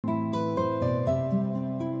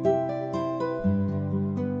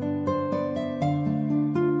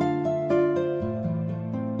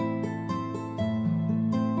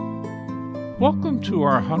Welcome to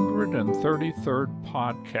our 133rd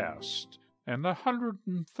podcast and the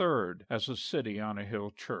 103rd as a City on a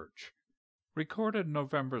Hill church. Recorded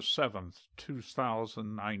November 7th,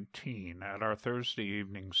 2019 at our Thursday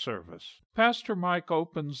evening service. Pastor Mike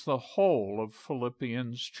opens the whole of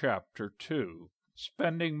Philippians chapter 2,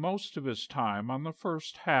 spending most of his time on the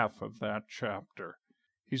first half of that chapter.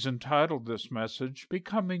 He's entitled this message,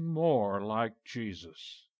 Becoming More Like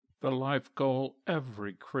Jesus, the life goal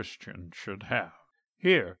every Christian should have.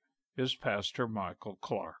 Here is Pastor Michael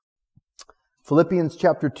Clark. Philippians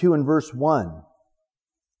chapter 2 and verse 1.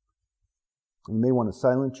 You may want to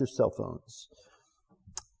silence your cell phones.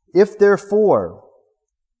 If therefore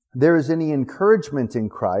there is any encouragement in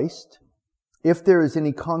Christ, if there is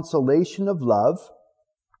any consolation of love,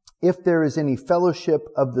 if there is any fellowship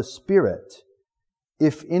of the Spirit,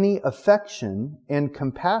 if any affection and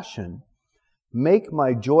compassion, make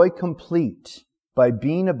my joy complete by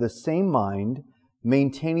being of the same mind,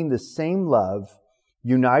 maintaining the same love,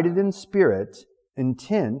 united in spirit,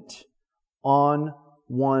 intent on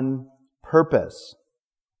one purpose.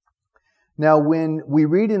 Now, when we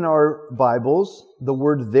read in our Bibles the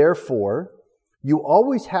word therefore, you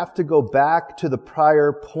always have to go back to the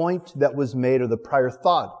prior point that was made or the prior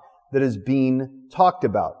thought that is being talked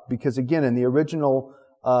about. Because again, in the original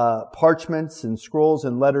parchments and scrolls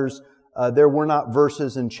and letters, there were not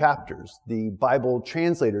verses and chapters. The Bible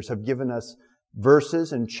translators have given us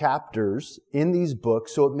verses and chapters in these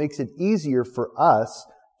books, so it makes it easier for us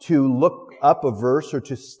to look up a verse or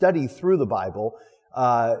to study through the Bible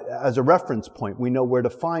as a reference point. We know where to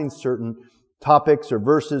find certain topics or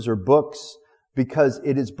verses or books because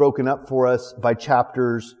it is broken up for us by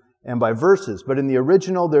chapters and by verses. But in the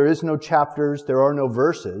original, there is no chapters, there are no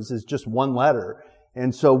verses, it's just one letter.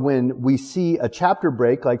 And so when we see a chapter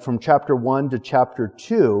break, like from chapter 1 to chapter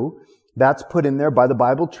 2, that's put in there by the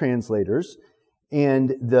Bible translators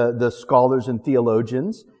and the scholars and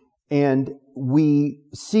theologians. And we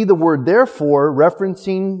see the word therefore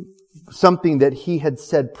referencing something that he had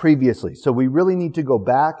said previously. So we really need to go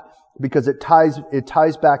back because it ties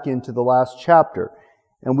back into the last chapter.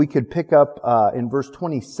 And we could pick up in verse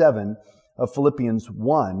 27 of Philippians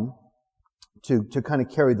 1 to kind of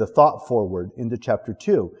carry the thought forward into chapter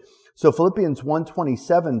 2. So Philippians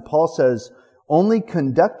 1:27, Paul says, "Only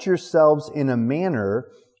conduct yourselves in a manner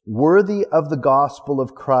worthy of the gospel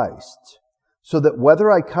of Christ, so that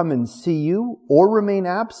whether I come and see you or remain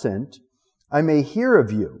absent, I may hear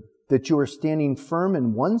of you, that you are standing firm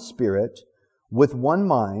in one spirit, with one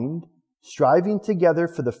mind, striving together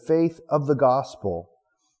for the faith of the gospel,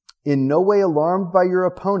 in no way alarmed by your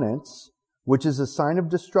opponents, which is a sign of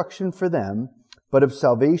destruction for them, but of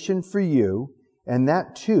salvation for you, and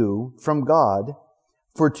that too from God.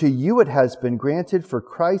 For to you it has been granted for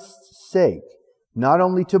Christ's sake, not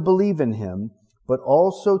only to believe in Him, but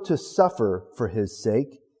also to suffer for His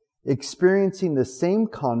sake, experiencing the same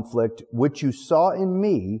conflict which you saw in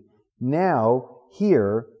me, now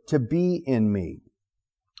here to be in me."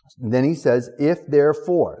 And then he says, "If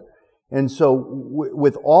therefore." And so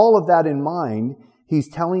with all of that in mind, he's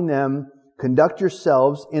telling them, conduct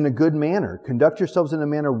yourselves in a good manner. Conduct yourselves in a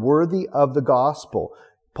manner worthy of the gospel.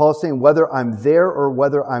 Paul's saying, whether I'm there or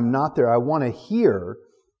whether I'm not there, I want to hear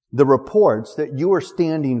the reports that you are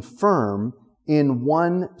standing firm in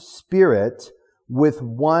one spirit, with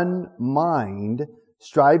one mind,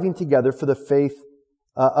 striving together for the faith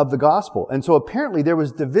of the gospel. And so apparently there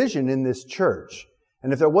was division in this church.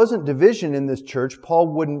 And if there wasn't division in this church,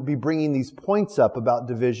 Paul wouldn't be bringing these points up about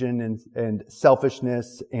division and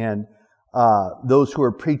selfishness and those who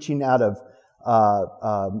are preaching out of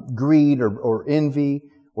greed or envy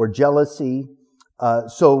or jealousy.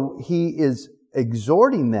 So he is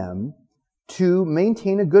exhorting them to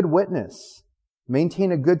maintain a good witness,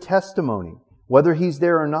 maintain a good testimony, whether he's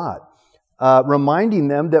there or not. Reminding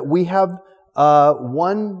them that we have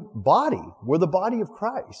one body. We're the body of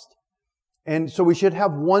Christ. And so we should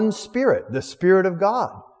have one Spirit, the Spirit of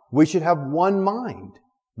God. We should have one mind,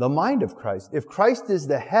 the mind of Christ. If Christ is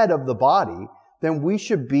the head of the body, then we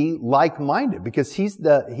should be like-minded because He's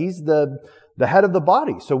the head of the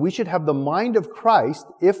body. So we should have the mind of Christ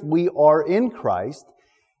if we are in Christ,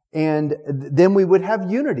 and then we would have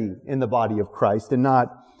unity in the body of Christ and not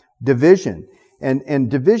division. And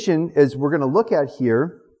division, as we're going to look at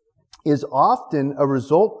here, is often a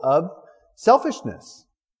result of selfishness.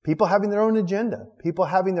 People having their own agenda. People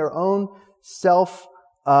having their own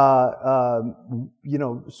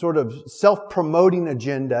sort of self-promoting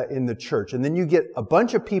agenda in the church. And then you get a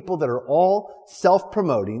bunch of people that are all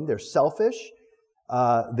self-promoting. They're selfish.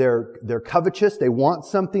 They're covetous. They want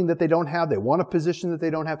something that they don't have. They want a position that they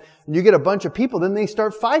don't have. And you get a bunch of people, then they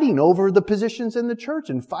start fighting over the positions in the church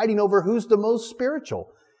and fighting over who's the most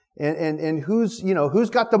spiritual and who's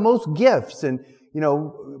got the most gifts, and,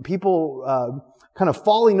 people, kind of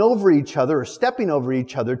falling over each other or stepping over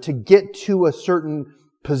each other to get to a certain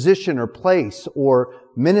position or place or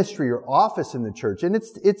ministry or office in the church. And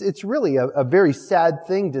it's really a very sad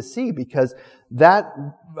thing to see, because that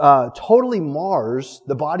totally mars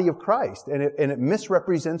the body of Christ, and it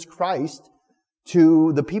misrepresents Christ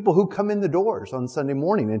to the people who come in the doors on Sunday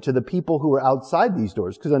morning and to the people who are outside these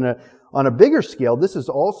doors. Because on a bigger scale, this is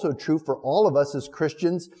also true for all of us as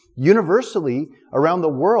Christians universally around the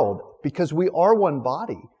world, because we are one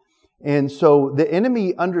body. And so the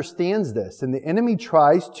enemy understands this, and the enemy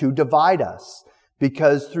tries to divide us,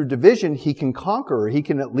 because through division he can conquer, or he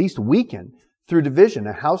can at least weaken. Through division,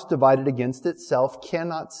 a house divided against itself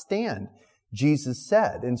cannot stand, Jesus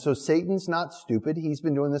said. And so Satan's not stupid. He's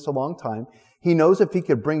been doing this a long time. He knows if he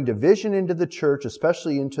could bring division into the church,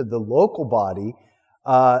 especially into the local body,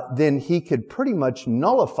 then he could pretty much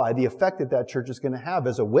nullify the effect that church is going to have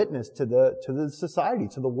as a witness to the society,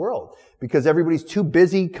 to the world, because everybody's too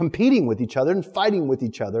busy competing with each other and fighting with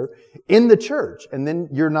each other in the church. And then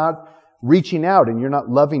you're not reaching out, and you're not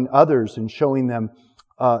loving others and showing them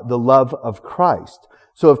the love of Christ.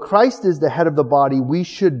 So if Christ is the head of the body, we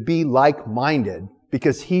should be like-minded,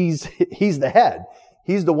 because He's the head.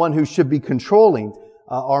 He's the one who should be controlling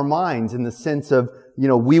our minds, in the sense of,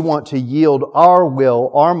 we want to yield our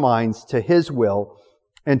will, our minds, to His will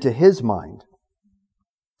and to His mind.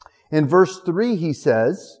 In verse 3, he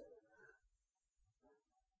says,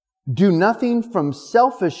 "Do nothing from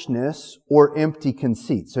selfishness or empty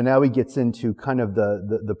conceit." So now he gets into kind of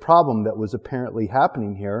the problem that was apparently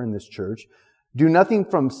happening here in this church. "Do nothing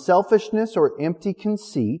from selfishness or empty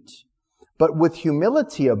conceit, but with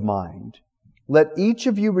humility of mind, let each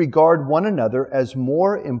of you regard one another as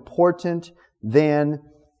more important than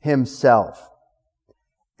himself."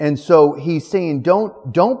 And so he's saying,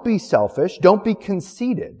 don't be selfish, don't be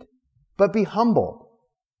conceited, but be humble.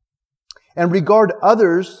 And regard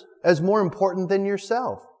others as more important than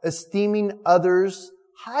yourself, esteeming others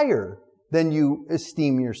higher than you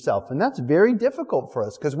esteem yourself. And that's very difficult for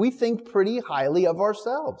us, because we think pretty highly of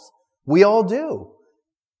ourselves. We all do.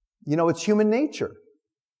 It's human nature.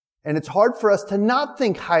 And it's hard for us to not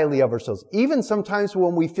think highly of ourselves. Even sometimes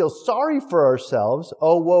when we feel sorry for ourselves,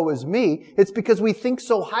 oh, woe is me, it's because we think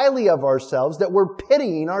so highly of ourselves that we're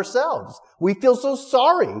pitying ourselves. We feel so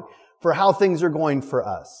sorry for how things are going for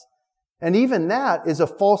us. And even that is a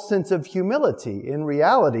false sense of humility. In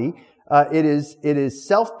reality, it is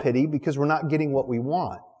self-pity, because we're not getting what we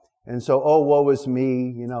want. And so, oh, woe is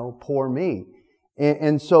me, poor me.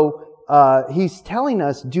 And so he's telling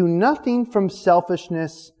us, do nothing from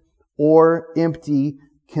selfishness or empty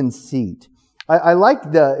conceit. I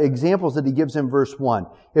like the examples that he gives in verse 1.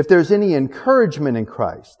 If there's any encouragement in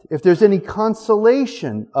Christ, if there's any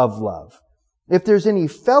consolation of love, if there's any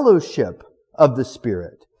fellowship of the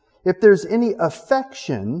Spirit, if there's any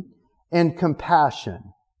affection and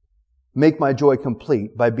compassion, make my joy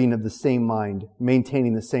complete by being of the same mind,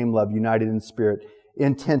 maintaining the same love, united in spirit,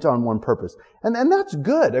 intent on one purpose. And that's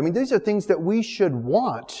good. I mean, these are things that we should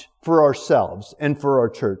want for ourselves and for our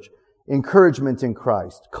church. Encouragement in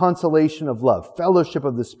Christ, consolation of love, fellowship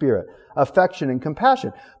of the Spirit, affection and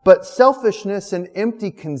compassion. But selfishness and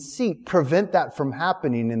empty conceit prevent that from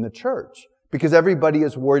happening in the church, because everybody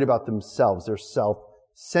is worried about themselves. They're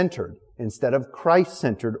self-centered instead of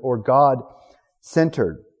Christ-centered or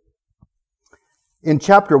God-centered. In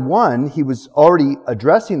chapter 1, he was already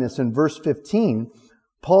addressing this in verse 15.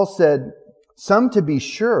 Paul said, "Some, to be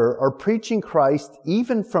sure, are preaching Christ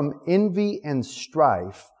even from envy and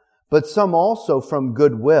strife, but some also from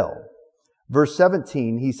goodwill." Verse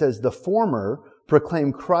 17, he says, "The former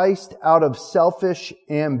proclaim Christ out of selfish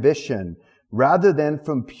ambition, rather than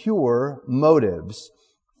from pure motives,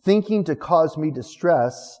 thinking to cause me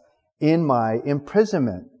distress in my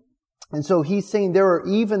imprisonment." And so he's saying there are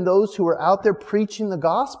even those who are out there preaching the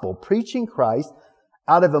gospel, preaching Christ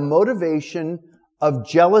out of a motivation of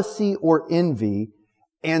jealousy or envy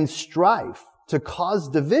and strife to cause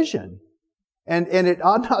division. And it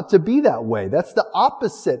ought not to be that way. That's the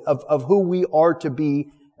opposite of who we are to be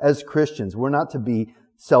as Christians. We're not to be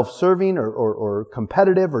self-serving or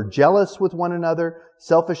competitive or jealous with one another,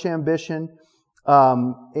 selfish ambition.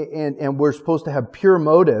 And we're supposed to have pure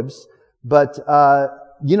motives. But,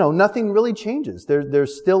 nothing really changes. There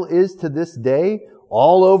still is to this day,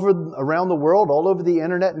 all over around the world, all over the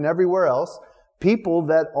internet and everywhere else, people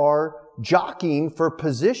that are jockeying for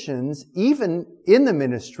positions, even in the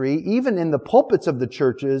ministry, even in the pulpits of the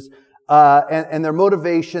churches, and their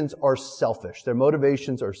motivations are selfish. Their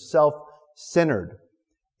motivations are self-centered.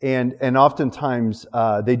 And oftentimes,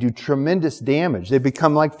 they do tremendous damage. They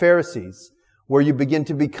become like Pharisees, where you begin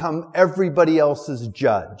to become everybody else's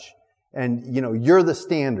judge. And, you're the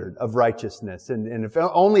standard of righteousness. And if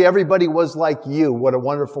only everybody was like you, what a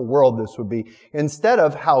wonderful world this would be. Instead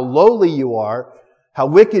of how lowly you are, how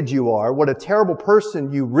wicked you are, what a terrible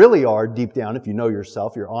person you really are deep down. If you know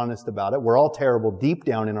yourself, you're honest about it. We're all terrible deep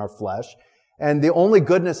down in our flesh. And the only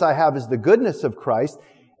goodness I have is the goodness of Christ.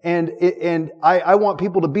 And I want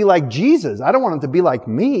people to be like Jesus. I don't want them to be like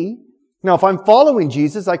me. Now, if I'm following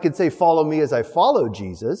Jesus, I could say, follow me as I follow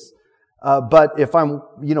Jesus. But if I'm,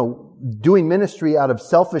 doing ministry out of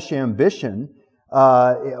selfish ambition,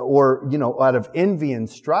 or out of envy and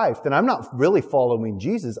strife, then I'm not really following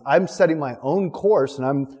Jesus. I'm setting my own course, and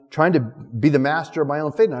I'm trying to be the master of my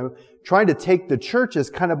own fate. And I'm trying to take the church as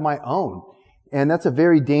kind of my own. And that's a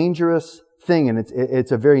very dangerous thing, and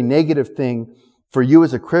it's a very negative thing for you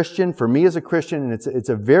as a Christian, for me as a Christian, and it's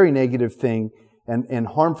a very negative thing and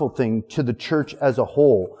harmful thing to the church as a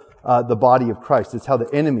whole, the body of Christ. It's how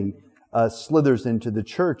the enemy slithers into the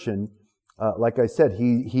church, and like I said,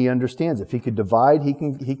 he understands if he could divide, he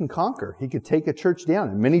can conquer. He could take a church down,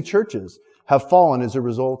 and many churches have fallen as a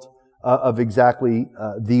result of exactly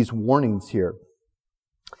these warnings here.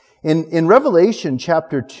 In Revelation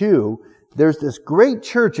chapter 2, there's this great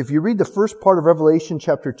church. If you read the first part of Revelation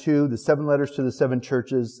chapter 2, the 7 letters to the 7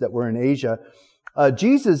 churches that were in Asia,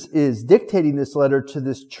 Jesus is dictating this letter to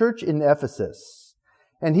this church in Ephesus.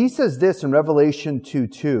 And he says this in Revelation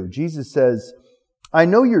 2:2. Jesus says, I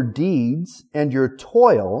know your deeds and your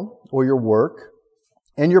toil, or your work,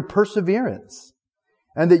 and your perseverance,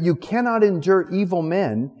 and that you cannot endure evil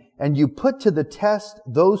men, and you put to the test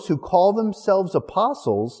those who call themselves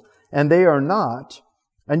apostles, and they are not,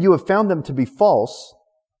 and you have found them to be false,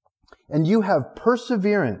 and you have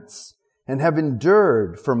perseverance, and have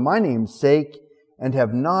endured for my name's sake, and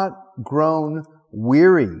have not grown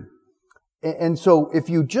weary. And so if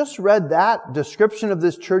you just read that description of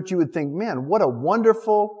this church, you would think, man, what a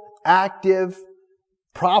wonderful, active,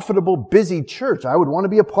 profitable, busy church. I would want to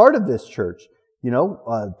be a part of this church.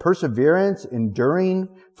 Perseverance, enduring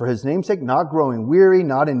for his name's sake, not growing weary,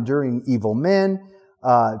 not enduring evil men,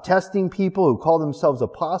 testing people who call themselves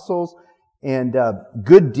apostles, and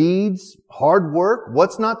good deeds, hard work.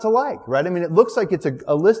 What's not to like, right? I mean, it looks like it's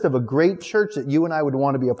a list of a great church that you and I would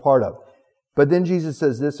want to be a part of. But then Jesus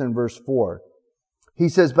says this in verse 4. He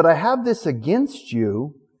says, but I have this against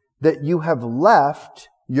you, that you have left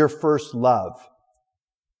your first love.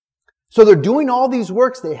 So they're doing all these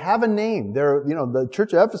works. They have a name. The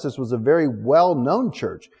church of Ephesus was a very well-known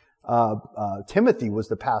church. Timothy was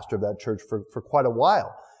the pastor of that church for quite a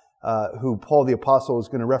while, who Paul the Apostle is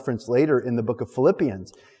going to reference later in the book of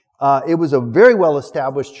Philippians. It was a very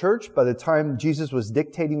well-established church by the time Jesus was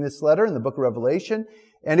dictating this letter in the book of Revelation.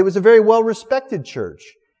 And it was a very well-respected church.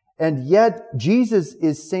 And yet, Jesus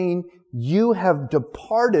is saying, you have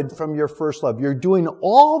departed from your first love. You're doing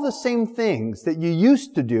all the same things that you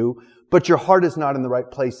used to do, but your heart is not in the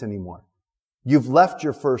right place anymore. You've left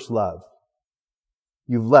your first love.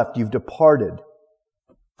 You've departed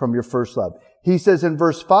from your first love. He says in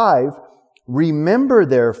verse 5, remember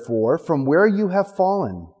therefore from where you have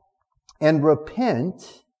fallen, and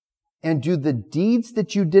repent, and do the deeds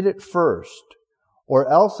that you did at first. Or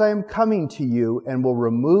else I am coming to you and will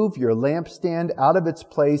remove your lampstand out of its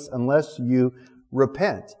place unless you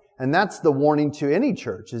repent. And that's the warning to any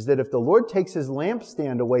church, is that if the Lord takes his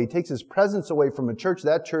lampstand away, takes his presence away from a church,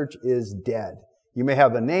 that church is dead. You may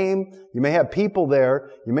have a name, you may have people there,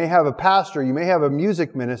 you may have a pastor, you may have a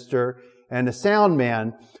music minister and a sound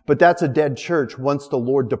man, but that's a dead church once the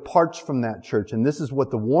Lord departs from that church. And this is what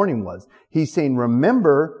the warning was. He's saying,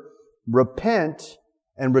 remember, repent,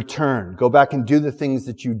 and return. Go back and do the things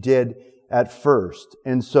that you did at first.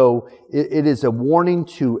 And so it is a warning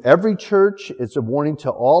to every church. It's a warning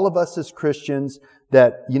to all of us as Christians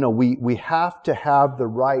that, we have to have the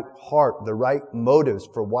right heart, the right motives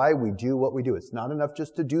for why we do what we do. It's not enough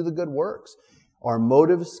just to do the good works. Our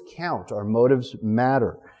motives count. Our motives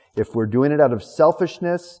matter. If we're doing it out of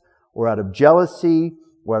selfishness or out of jealousy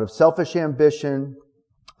or out of selfish ambition,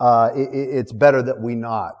 it's better that we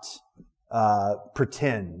not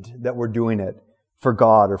pretend that we're doing it for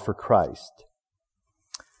God or for Christ.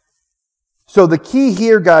 So the key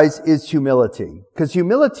here, guys, is humility. Because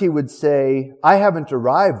humility would say, I haven't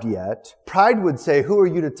arrived yet. Pride would say, who are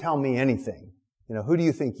you to tell me anything? Who do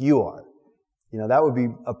you think you are? That would be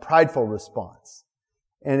a prideful response.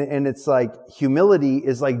 And it's like humility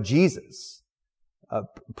is like Jesus.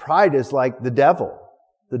 Pride is like the devil.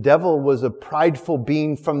 The devil was a prideful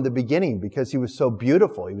being from the beginning because he was so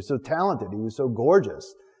beautiful. He was so talented. He was so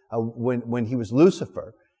gorgeous when he was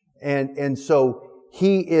Lucifer. And so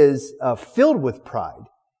he is filled with pride.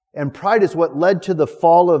 And pride is what led to the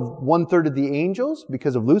fall of 1/3 of the angels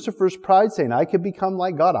because of Lucifer's pride, saying, I could become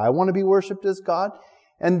like God. I want to be worshipped as God.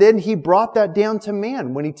 And then he brought that down to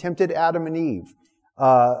man when he tempted Adam and Eve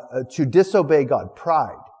to disobey God.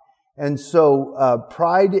 Pride. And so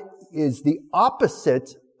pride is the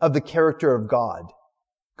opposite of the character of God.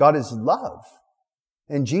 God is love.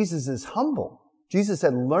 And Jesus is humble. Jesus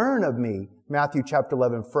said, learn of me, Matthew chapter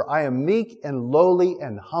 11, for I am meek and lowly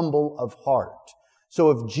and humble of heart. So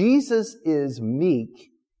if Jesus is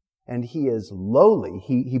meek and he is lowly,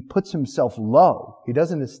 he puts himself low. He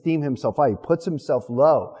doesn't esteem himself high. He puts himself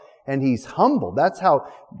low and he's humble. That's how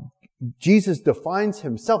Jesus defines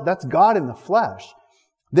himself. That's God in the flesh.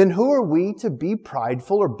 Then who are we to be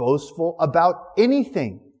prideful or boastful about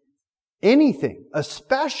anything? Anything,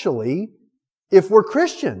 especially if we're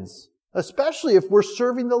Christians, especially if we're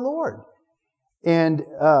serving the Lord. And,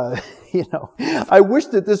 I wish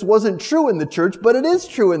that this wasn't true in the church, but it is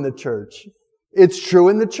true in the church. It's true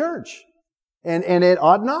in the church. And it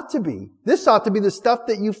ought not to be. This ought to be the stuff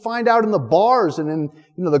that you find out in the bars and in,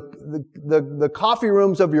 the coffee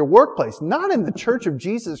rooms of your workplace. Not in the church of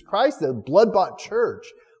Jesus Christ, the blood-bought church,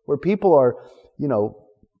 where people are,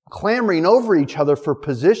 clamoring over each other for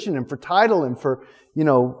position and for title and for,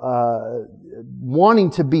 wanting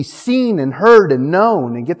to be seen and heard and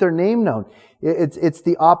known and get their name known. It's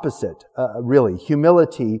the opposite, really.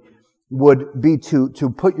 Humility would be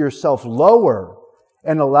to put yourself lower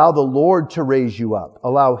and allow the Lord to raise you up.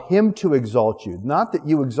 Allow Him to exalt you. Not that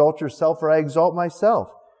you exalt yourself or I exalt myself.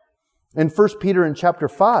 In 1 Peter in chapter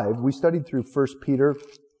 5, we studied through 1 Peter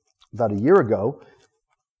about a year ago.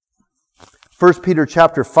 1 Peter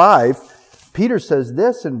chapter 5, Peter says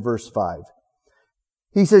this in verse 5.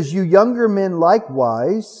 He says, you younger men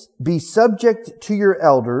likewise, be subject to your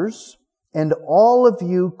elders, and all of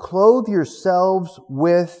you clothe yourselves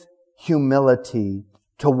with humility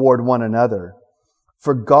toward one another.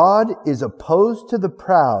 For God is opposed to the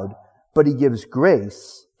proud, but He gives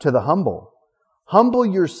grace to the humble. Humble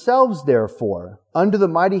yourselves, therefore, under the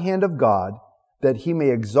mighty hand of God, that He may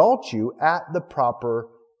exalt you at the proper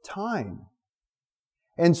time.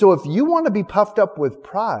 And so if you want to be puffed up with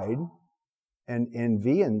pride and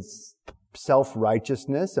envy and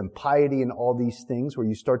self-righteousness and piety and all these things where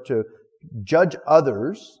you start to judge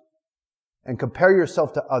others and compare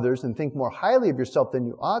yourself to others and think more highly of yourself than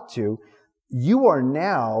you ought to, you are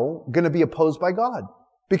now going to be opposed by God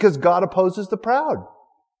because God opposes the proud.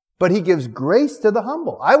 But He gives grace to the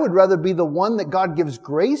humble. I would rather be the one that God gives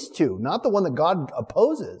grace to, not the one that God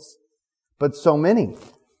opposes. But so many,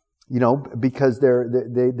 because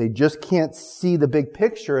they just can't see the big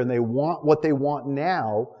picture and they want what they want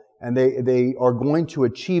now and they are going to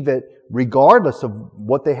achieve it regardless of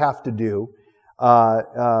what they have to do.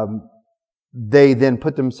 They then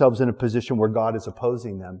put themselves in a position where God is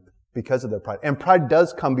opposing them because of their pride. And pride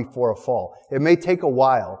does come before a fall. It may take a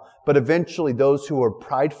while, but eventually those who are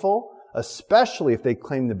prideful, especially if they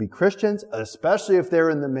claim to be Christians, especially if they're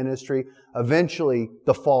in the ministry, eventually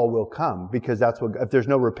the fall will come because if there's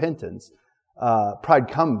no repentance, pride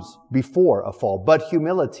comes before a fall, but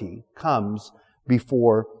humility comes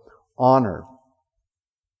before honor.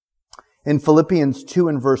 In Philippians 2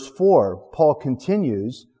 and verse 4, Paul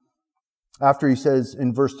continues after he says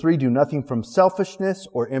in verse 3, do nothing from selfishness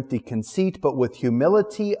or empty conceit, but with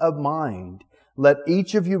humility of mind. Let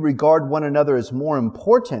each of you regard one another as more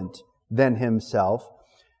important than himself.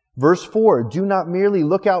 Verse 4, do not merely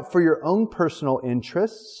look out for your own personal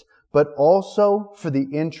interests, but also for the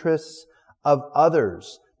interests of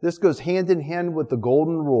others. This goes hand in hand with the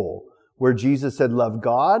golden rule, where Jesus said, love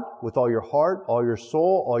God with all your heart, all your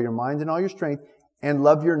soul, all your mind, and all your strength, and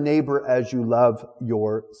love your neighbor as you love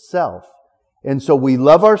yourself. And so we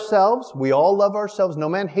love ourselves. We all love ourselves. No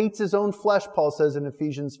man hates his own flesh, Paul says in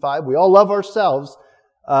Ephesians 5. We all love ourselves.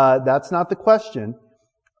 That's not the question.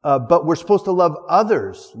 But we're supposed to love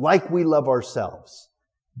others like we love ourselves.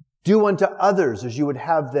 Do unto others as you would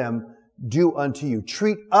have them do unto you.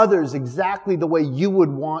 Treat others exactly the way you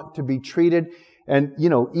would want to be treated. And,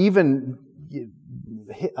 even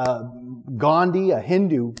Gandhi, a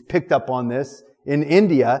Hindu, picked up on this in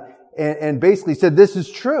India and basically said, this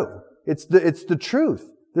is true. It's the truth.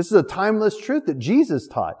 This is a timeless truth that Jesus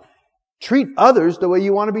taught. Treat others the way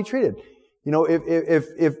you want to be treated. You know,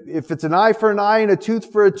 if it's an eye for an eye and a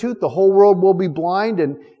tooth for a tooth, the whole world will be blind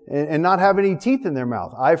and not have any teeth in their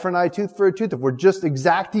mouth. Eye for an eye, tooth for a tooth. If we're just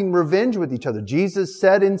exacting revenge with each other, Jesus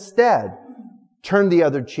said instead, turn the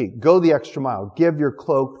other cheek, go the extra mile, give your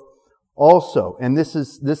cloak also. And this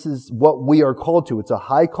is what we are called to. It's a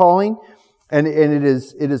high calling, and it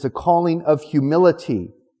is a calling of humility,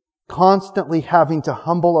 constantly having to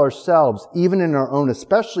humble ourselves, even in our own,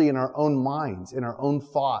 especially in our own minds, in our own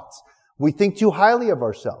thoughts. We think too highly of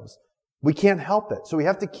ourselves. We can't help it. So we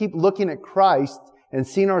have to keep looking at Christ and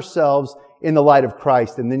seeing ourselves in the light of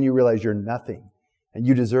Christ, and then you realize you're nothing and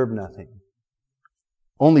you deserve nothing.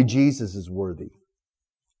 Only Jesus is worthy.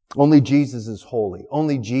 Only Jesus is holy.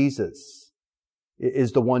 Only Jesus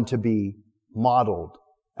is the one to be modeled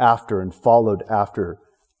after and followed after.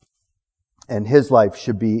 And His life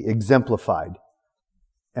should be exemplified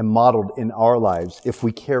and modeled in our lives if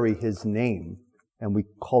we carry His name and we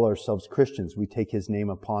call ourselves Christians. We take His name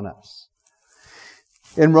upon us.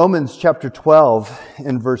 In Romans chapter 12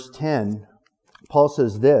 and verse 10, Paul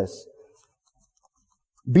says this,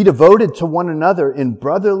 be devoted to one another in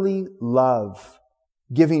brotherly love,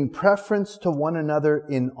 giving preference to one another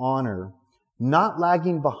in honor, not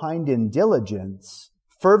lagging behind in diligence,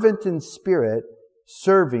 fervent in spirit,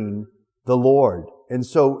 serving the Lord. And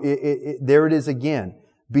so there it is again.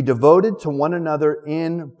 Be devoted to one another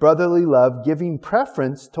in brotherly love, giving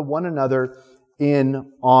preference to one another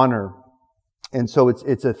in honor. And so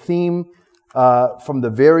it's a theme from the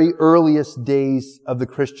very earliest days of the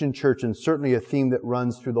Christian church, and certainly a theme that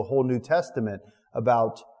runs through the whole New Testament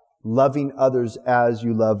about loving others as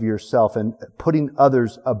you love yourself and putting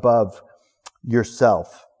others above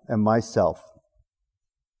yourself and myself.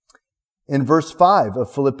 In verse 5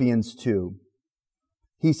 of Philippians 2,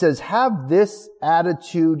 he says, have this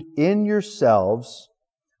attitude in yourselves,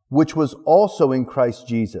 which was also in Christ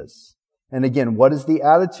Jesus. And again, what is the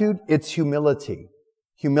attitude? It's humility.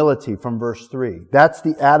 Humility from verse 3. That's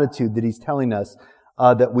the attitude that he's telling us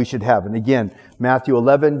that we should have. And again, Matthew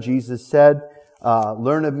 11, Jesus said,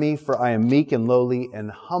 learn of me, for I am meek and lowly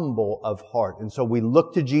and humble of heart. And so we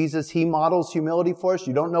look to Jesus. He models humility for us.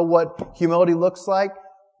 You don't know what humility looks like?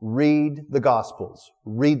 Read the Gospels.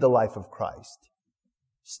 Read the life of Christ.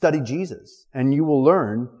 Study Jesus, and you will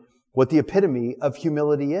learn what the epitome of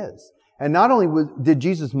humility is. And not only did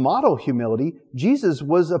Jesus model humility, Jesus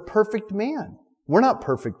was a perfect man. We're not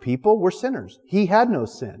perfect people. We're sinners. He had no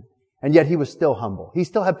sin, and yet He was still humble. He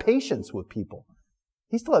still had patience with people.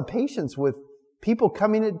 He still had patience with people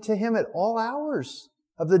coming to Him at all hours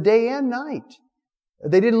of the day and night.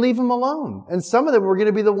 They didn't leave Him alone. And some of them were going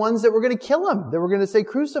to be the ones that were going to kill Him. They were going to say,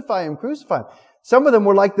 crucify Him, crucify Him. Some of them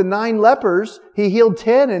were like the 9 lepers. He healed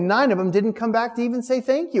 10, and 9 of them didn't come back to even say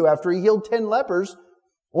thank you. After He healed 10 lepers,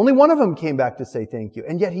 only one of them came back to say thank you.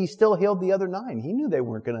 And yet He still healed the other 9. He knew they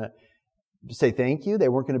weren't going to say thank you. They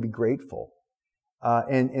weren't going to be grateful.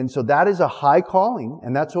 And so that is a high calling,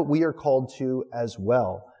 and that's what we are called to as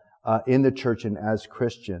well in the church and as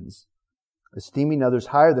Christians. Esteeming others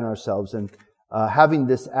higher than ourselves and having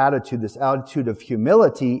this attitude of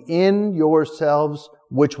humility in yourselves,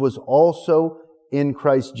 which was also in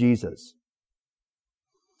Christ Jesus.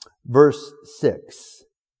 Verse 6.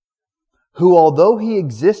 Who, although He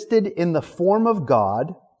existed in the form of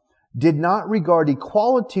God, did not regard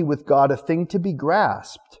equality with God a thing to be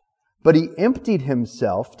grasped, but He emptied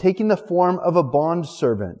Himself, taking the form of a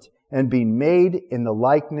bondservant, and being made in the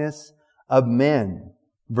likeness of men.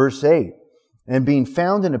 Verse 8. And being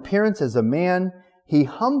found in appearance as a man, He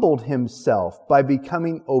humbled Himself by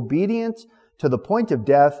becoming obedient to the point of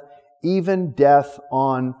death, even death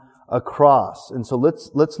on a cross. And so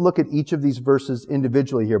let's look at each of these verses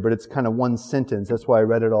individually here, but it's kind of one sentence. That's why I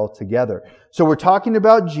read it all together. So we're talking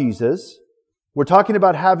about Jesus. We're talking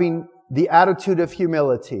about having the attitude of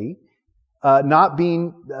humility, not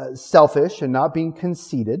being selfish and not being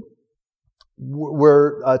conceited.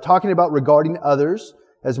 We're talking about regarding others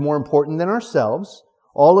as more important than ourselves.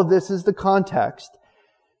 All of this is the context.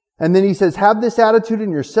 And then he says, have this attitude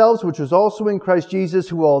in yourselves, which was also in Christ Jesus,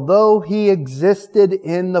 who, although He existed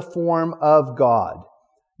in the form of God,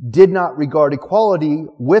 did not regard equality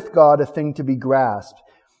with God a thing to be grasped.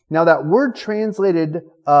 Now that word translated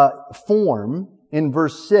form in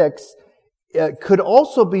verse 6 could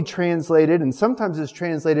also be translated, and sometimes is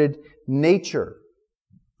translated nature.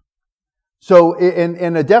 So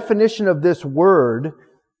in a definition of this word,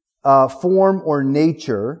 form or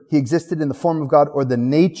nature, He existed in the form of God or the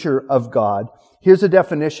nature of God. Here's a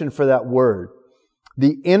definition for that word.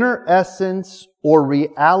 The inner essence or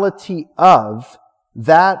reality of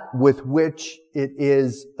that with which it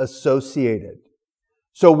is associated.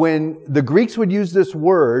 So when the Greeks would use this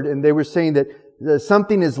word and they were saying that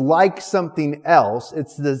something is like something else,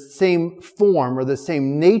 it's the same form or the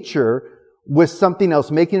same nature with something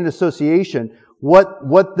else, making an association. What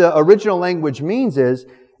the original language means is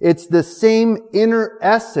it's the same inner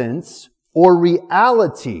essence or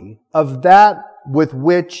reality of that with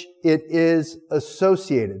which it is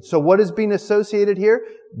associated. So what is being associated here?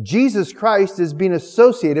 Jesus Christ is being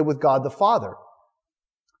associated with God the Father.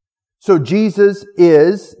 So Jesus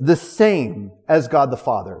is the same as God the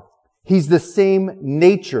Father. He's the same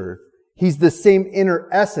nature. He's the same inner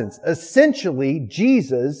essence. Essentially,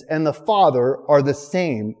 Jesus and the Father are the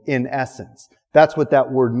same in essence. That's what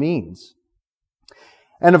that word means.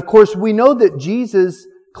 And of course, we know that Jesus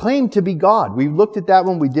claimed to be God. We looked at that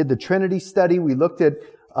when we did the Trinity study. We looked at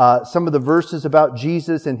some of the verses about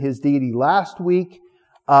Jesus and His deity last week.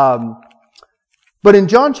 But in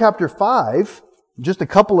John chapter 5, just a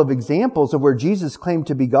couple of examples of where Jesus claimed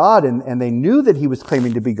to be God and they knew that He was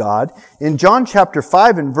claiming to be God. In John chapter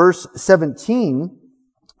 5 and verse 17,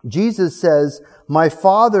 Jesus says, "My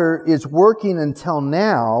Father is working until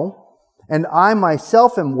now, and I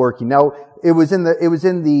myself am working." Now, it was in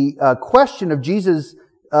the question of Jesus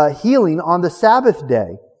healing on the Sabbath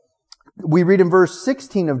day. We read in verse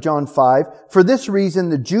 16 of John 5, "For this reason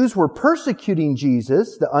the Jews were persecuting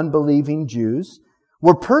Jesus," the unbelieving Jews,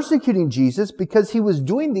 were persecuting Jesus because He was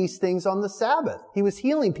doing these things on the Sabbath. He was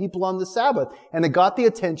healing people on the Sabbath. And it got the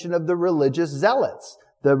attention of the religious zealots,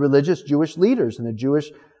 the religious Jewish leaders and the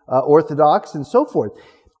Jewish Orthodox and so forth.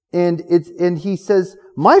 And He says,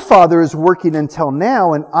 "My Father is working until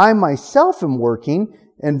now, and I myself am working."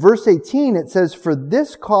 And verse 18, it says, "For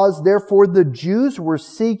this cause, therefore, the Jews were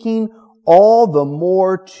seeking all the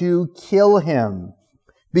more to kill Him,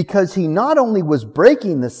 because He not only was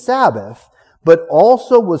breaking the Sabbath, but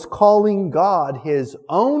also was calling God His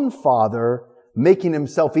own Father, making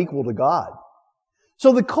Himself equal to God."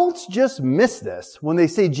 So the cults just miss this when they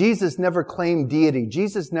say Jesus never claimed deity.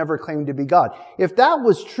 Jesus never claimed to be God. If that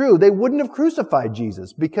was true, they wouldn't have crucified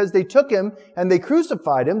Jesus, because they took Him and they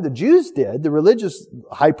crucified Him. The Jews did, the religious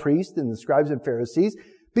high priest and the scribes and Pharisees,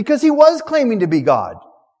 because He was claiming to be God.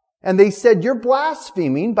 And they said, "You're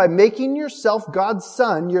blaspheming by making yourself God's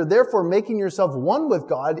son. You're therefore making yourself one with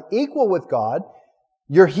God, equal with God.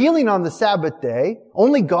 You're healing on the Sabbath day.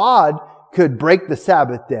 Only God could break the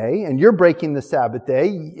Sabbath day, and you're breaking the Sabbath day."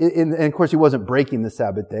 And of course, He wasn't breaking the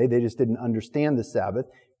Sabbath day. They just didn't understand the Sabbath.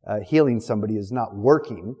 Healing somebody is not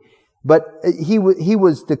working. But he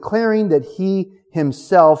was declaring that He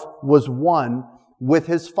Himself was one with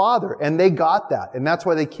His Father. And they got that. And that's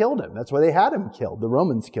why they killed Him. That's why they had Him killed. The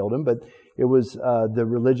Romans killed Him, but it was the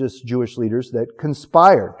religious Jewish leaders that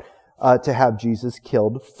conspired to have Jesus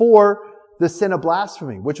killed for the sin of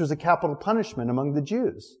blasphemy, which was a capital punishment among the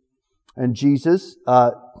Jews. And Jesus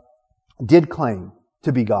did claim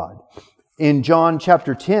to be God. In John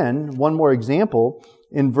chapter 10, one more example,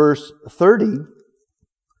 in verse 30,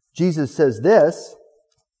 Jesus says this.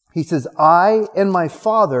 He says, "I and my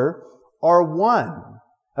Father are one."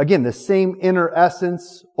 Again, the same inner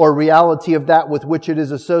essence or reality of that with which it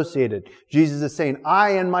is associated. Jesus is saying, "I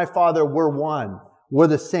and my Father, we're one. We're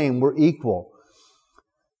the same. We're equal."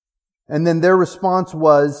 And then their response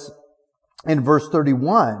was, in verse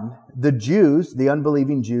 31, the Jews, the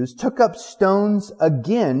unbelieving Jews, took up stones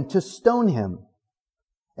again to stone Him.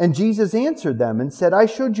 And Jesus answered them and said, "I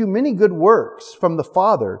showed you many good works from the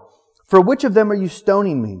Father. For which of them are you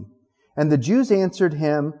stoning me?" And the Jews answered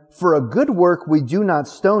Him, "For a good work we do not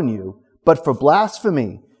stone you, but for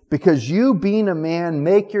blasphemy, because you, being a man,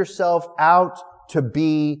 make yourself out to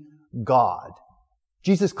be God."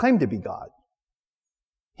 Jesus claimed to be God.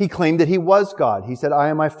 He claimed that He was God. He said, "I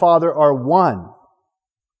and my Father are one."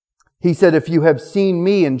 He said, "If you have seen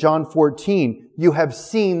me," in John 14, "you have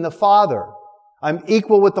seen the Father." I'm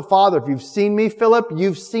equal with the Father. If you've seen me, Philip,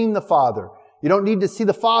 you've seen the Father. You don't need to see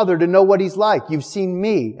the Father to know what He's like. You've seen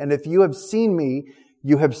me. And if you have seen me,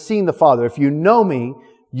 you have seen the Father. If you know me,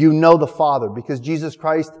 you know the Father. Because Jesus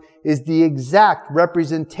Christ is the exact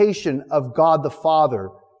representation of God the Father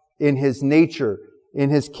in His nature, in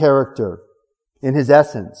His character, in His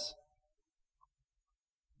essence.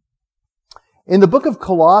 In the book of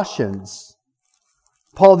Colossians,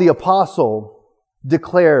 Paul the Apostle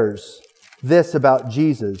declares this about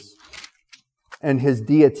Jesus and His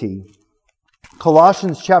deity.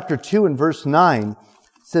 Colossians chapter 2 and verse 9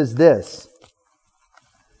 says this,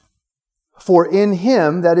 "For in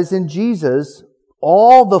Him," that is in Jesus,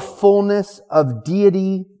 "all the fullness of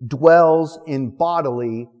deity dwells in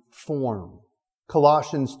bodily form."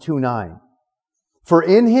 Colossians 2:9. "For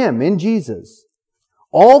in Him," in Jesus,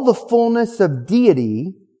 "all the fullness of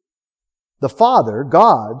deity the Father,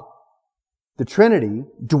 God, the Trinity,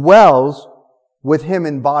 dwells with him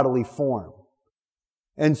in bodily form.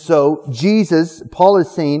 And so Jesus, Paul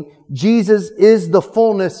is saying, Jesus is the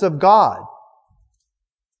fullness of God.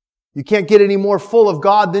 You can't get any more full of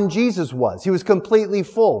God than Jesus was. He was completely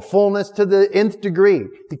full. Fullness to the nth degree.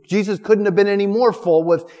 Jesus couldn't have been any more full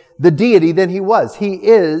with the deity than he was. He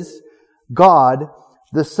is God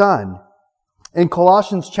the Son. In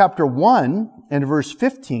Colossians chapter 1 and verse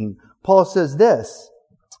 15, Paul says this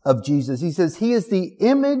of Jesus. He says, He is the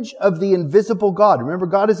image of the invisible God. Remember,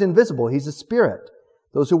 God is invisible. He's a spirit.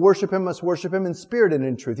 Those who worship Him must worship Him in spirit and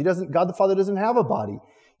in truth. God the Father doesn't have a body.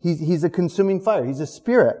 He's a consuming fire. He's a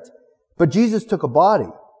spirit. But Jesus took a body.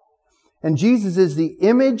 And Jesus is the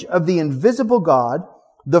image of the invisible God,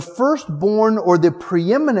 the firstborn or the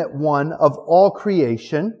preeminent one of all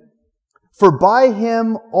creation. For by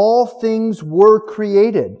Him all things were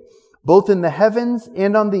created, both in the heavens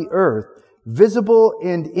and on the earth, visible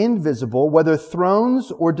and invisible, whether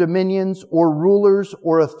thrones or dominions or rulers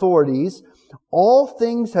or authorities. All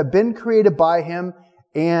things have been created by Him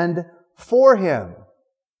and for Him.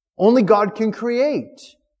 Only God can create.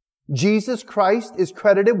 Jesus Christ is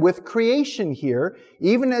credited with creation here,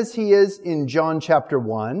 even as He is in John chapter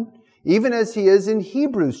 1, even as He is in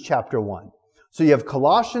Hebrews chapter 1. So you have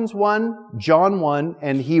Colossians 1, John 1,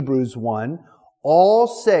 and Hebrews 1, all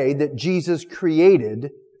say that Jesus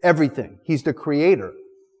created everything. He's the creator.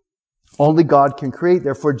 Only God can create,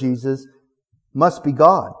 therefore Jesus must be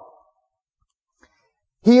God.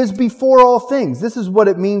 He is before all things. This is what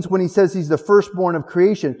it means when He says He's the firstborn of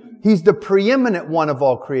creation. He's the preeminent one of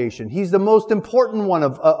all creation. He's the most important one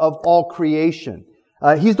of all creation.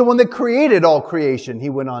 He's the one that created all creation,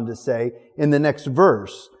 he went on to say in the next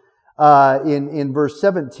verse, in verse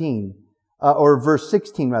 17, or verse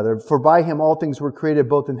 16 rather. For by Him all things were created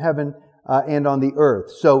both in heaven and on the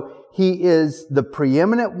earth. So He is the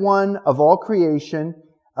preeminent one of all creation.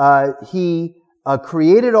 He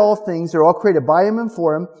created all things. They're all created by Him and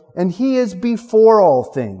for Him. And He is before all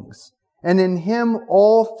things. And in Him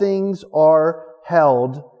all things are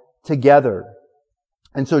held together.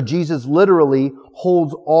 And so Jesus literally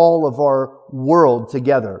holds all of our world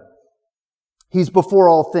together. He's before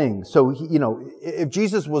all things. So, if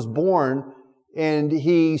Jesus was born and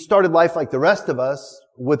He started life like the rest of us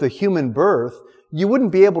with a human birth, you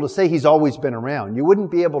wouldn't be able to say He's always been around. You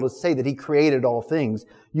wouldn't be able to say that He created all things.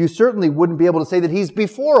 You certainly wouldn't be able to say that He's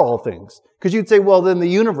before all things. Because you'd say, well, then the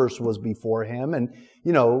universe was before Him. And,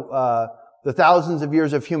 the thousands of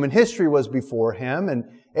years of human history was before Him. And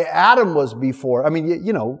Adam was before. I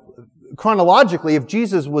mean, chronologically, if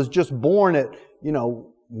Jesus was just born at,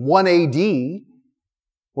 1 AD,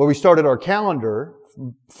 where we started our calendar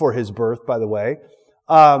for His birth, by the way,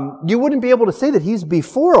 you wouldn't be able to say that He's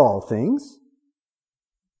before all things.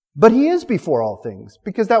 But He is before all things,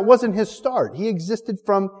 because that wasn't His start. He existed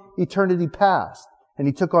from eternity past, and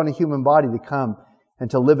He took on a human body to come and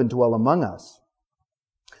to live and dwell among us.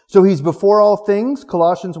 So He's before all things,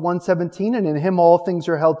 Colossians 1:17, and in Him all things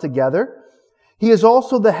are held together. He is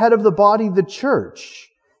also the head of the body, the church,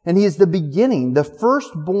 and He is the beginning, the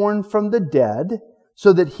firstborn from the dead,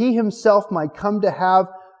 so that He Himself might come to have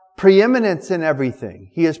preeminence in everything.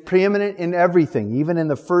 He is preeminent in everything, even in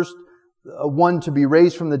the first one to be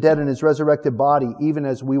raised from the dead in His resurrected body, even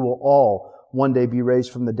as we will all one day be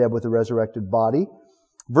raised from the dead with a resurrected body.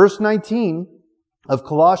 Verse 19 of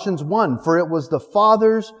Colossians 1, for it was the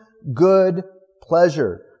Father's good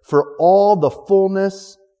pleasure for all the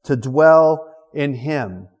fullness to dwell in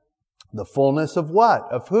Him. The fullness of what?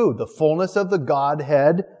 Of who? The fullness of the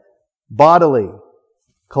Godhead bodily.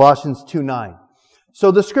 Colossians 2:9.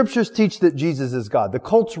 So the Scriptures teach that Jesus is God. The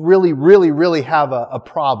cults really have a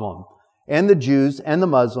problem, and the Jews and the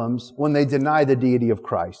Muslims, when they deny the deity of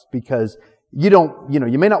Christ, because you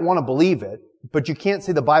may not want to believe it, but you can't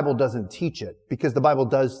say the Bible doesn't teach it, because the Bible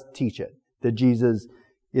does teach it, that Jesus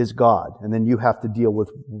is God. And then you have to deal with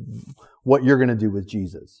what you're going to do with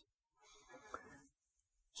Jesus.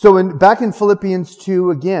 So back in Philippians 2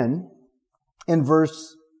 again, in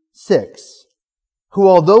verse 6, who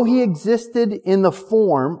although He existed in the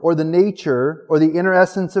form or the nature or the inner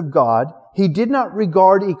essence of God, He did not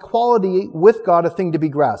regard equality with God a thing to be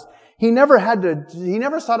grasped. He never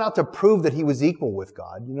sought out to prove that He was equal with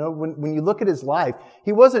God. When you look at His life,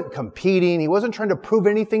 He wasn't competing. He wasn't trying to prove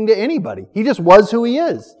anything to anybody. He just was who He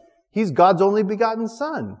is. He's God's only begotten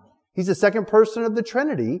Son. He's the second person of the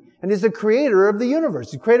Trinity, and He's the creator of the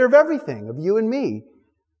universe, the creator of everything, of you and me.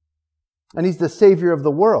 And He's the Savior of the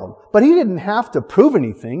world. But He didn't have to prove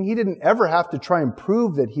anything. He didn't ever have to try and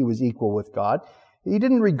prove that He was equal with God. He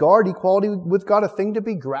didn't regard equality with God a thing to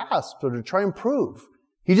be grasped or to try and prove.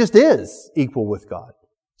 He just is equal with God.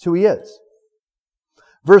 That's who he is.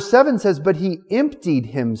 Verse 7 says, but he emptied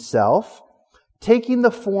himself, taking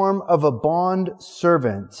the form of a bond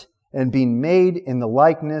servant and being made in the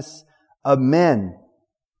likeness of men.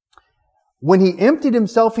 When he emptied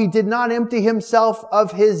himself, he did not empty himself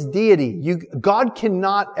of his deity. God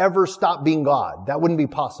cannot ever stop being God. That wouldn't be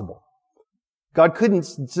possible. God couldn't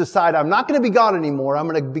decide, I'm not going to be God anymore. I'm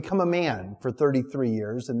going to become a man for 33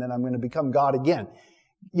 years, and then I'm going to become God again.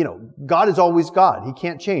 God is always God. He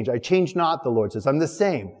can't change. I change not, the Lord says. I'm the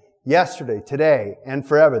same yesterday, today, and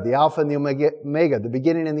forever. The Alpha and the Omega, the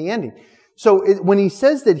beginning and the ending. So when he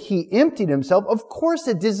says that he emptied himself, of course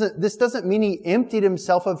this doesn't mean he emptied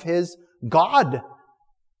himself of his God,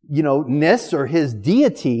 ness or his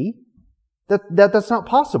deity. That's not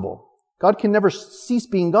possible. God can never cease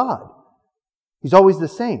being God. He's always the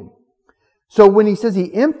same. So when he says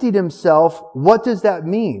he emptied himself, what does that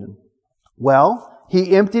mean? Well,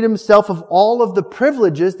 he emptied himself of all of the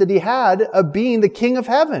privileges that he had of being the King of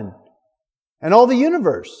heaven and all the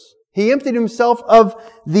universe. He emptied himself of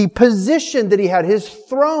the position that he had, his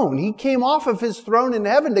throne. He came off of his throne in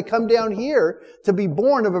heaven to come down here to be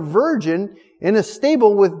born of a virgin in a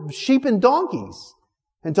stable with sheep and donkeys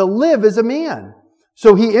and to live as a man.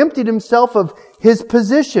 So he emptied himself of his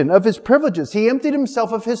position, of his privileges. He emptied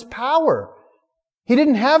himself of his power. He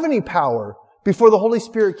didn't have any power before the Holy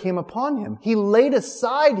Spirit came upon him. He laid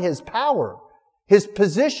aside his power, his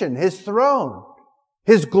position, his throne,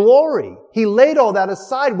 his glory. He laid all that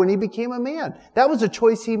aside when he became a man. That was a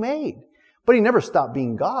choice he made. But he never stopped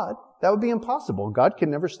being God. That would be impossible. God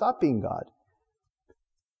can never stop being God.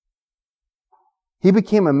 He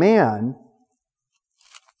became a man,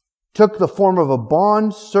 took the form of a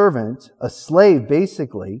bond servant, a slave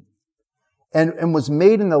basically, and was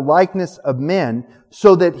made in the likeness of men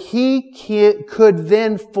so that he could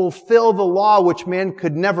then fulfill the law which man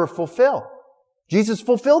could never fulfill. Jesus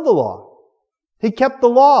fulfilled the law. He kept the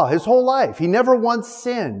law his whole life. He never once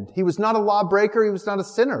sinned. He was not a lawbreaker. He was not a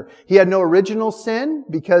sinner. He had no original sin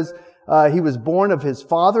because he was born of his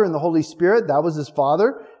Father and the Holy Spirit. That was his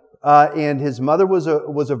father. And his mother was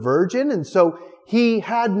a virgin. And so he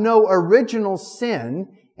had no original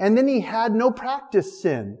sin. And then he had no practiced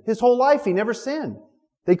sin. His whole life he never sinned.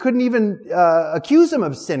 They couldn't even accuse him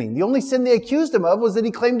of sinning. The only sin they accused him of was that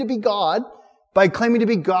he claimed to be God by claiming to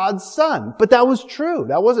be God's son. But that was true.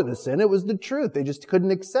 That wasn't a sin. It was the truth. They just couldn't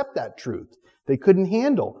accept that truth. They couldn't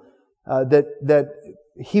handle that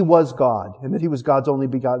he was God and that he was God's only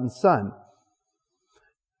begotten son.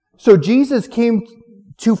 So Jesus came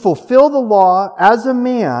to fulfill the law as a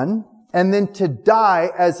man and then to die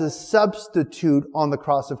as a substitute on the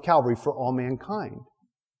cross of Calvary for all mankind.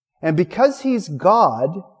 And because he's God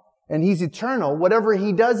and he's eternal, whatever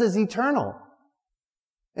he does is eternal.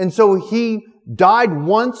 And so he died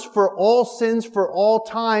once for all sins, for all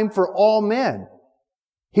time, for all men.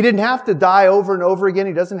 He didn't have to die over and over again.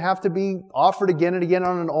 He doesn't have to be offered again and again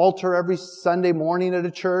on an altar every Sunday morning at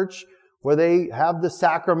a church where they have the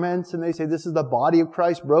sacraments and they say, this is the body of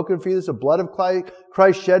Christ broken for you. This is the blood of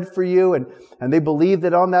Christ shed for you. And they believe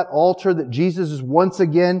that on that altar that Jesus is once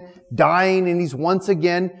again dying and he's once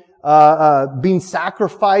again being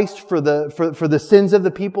sacrificed for the sins of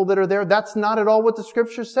the people that are there. That's not at all what the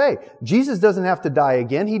scriptures say. Jesus doesn't have to die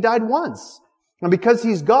again. He died once. And because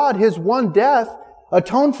he's God, his one death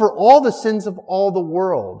atoned for all the sins of all the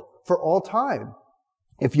world for all time.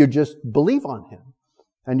 If you just believe on him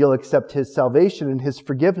and you'll accept his salvation and his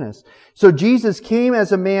forgiveness. So Jesus came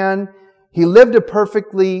as a man. He lived a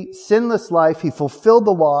perfectly sinless life. He fulfilled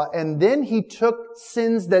the law. And then he took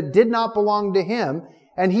sins that did not belong to him.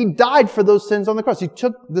 And he died for those sins on the cross. He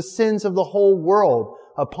took the sins of the whole world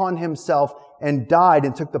upon himself and died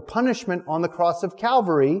and took the punishment on the cross of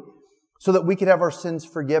Calvary so that we could have our sins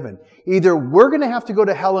forgiven. Either we're going to have to go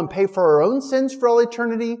to hell and pay for our own sins for all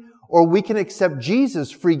eternity, or we can accept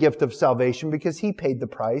Jesus' free gift of salvation because he paid the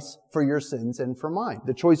price for your sins and for mine.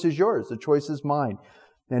 The choice is yours. The choice is mine.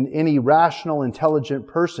 And any rational, intelligent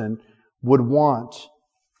person would want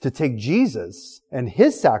to take Jesus and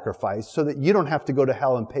his sacrifice so that you don't have to go to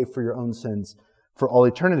hell and pay for your own sins for all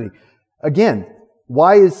eternity. Again,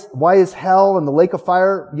 why is hell and the lake of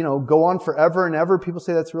fire, go on forever and ever? People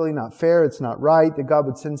say that's really not fair. It's not right that God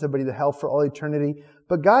would send somebody to hell for all eternity.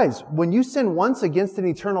 But guys, when you sin once against an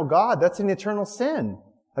eternal God, that's an eternal sin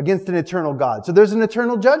against an eternal God. So there's an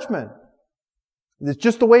eternal judgment. It's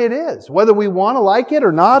just the way it is. Whether we want to like it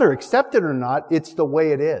or not, or accept it or not, it's the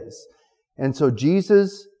way it is. And so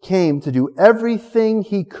Jesus came to do everything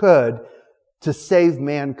he could to save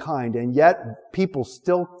mankind. And yet people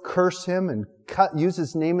still curse him and use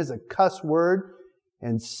his name as a cuss word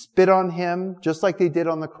and spit on him, just like they did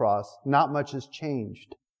on the cross, not much has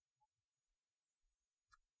changed.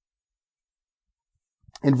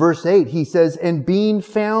 In verse 8, he says, "And being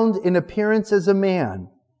found in appearance as a man,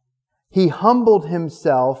 he humbled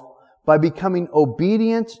himself by becoming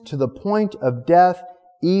obedient to the point of death,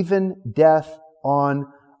 even death on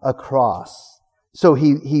a cross." So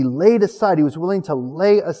he laid aside, he was willing to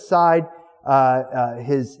lay aside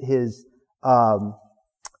his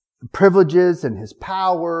privileges and his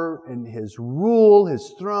power and his rule,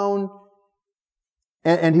 his throne.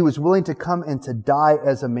 And he was willing to come and to die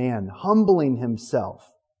as a man, humbling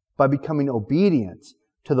himself by becoming obedient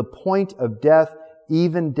to the point of death,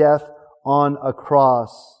 even death on a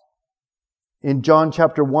cross. In John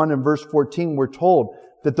chapter 1 and verse 14, we're told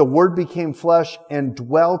that the Word became flesh and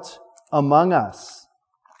dwelt among us.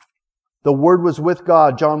 The Word was with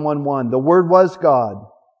God, John 1:1. The Word was God.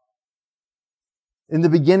 In the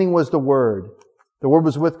beginning was the Word. The Word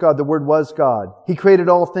was with God. The Word was God. He created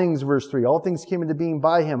all things, verse 3. All things came into being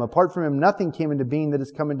by Him. Apart from Him, nothing came into being that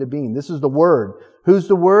has come into being. This is the Word. Who's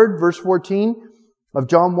the Word? Verse 14 of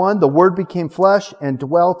John 1. The Word became flesh and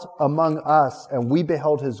dwelt among us, and we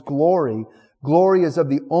beheld His glory. Glory is of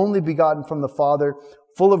the only begotten from the Father,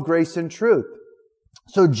 full of grace and truth.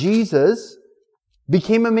 So Jesus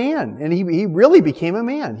became a man, and he really became a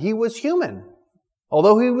man. He was human.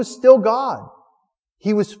 Although He was still God,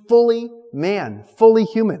 He was fully man, fully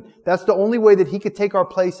human. That's the only way that He could take our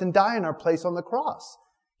place and die in our place on the cross.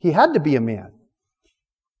 He had to be a man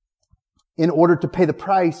in order to pay the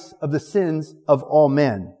price of the sins of all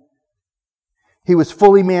men. He was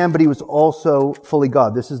fully man, but He was also fully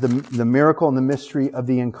God. This is the miracle and the mystery of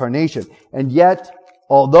the incarnation. And yet,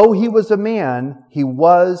 although He was a man, He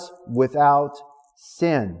was without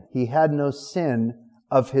sin. He had no sin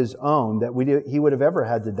of His own that He would have ever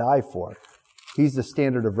had to die for. He's the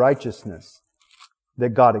standard of righteousness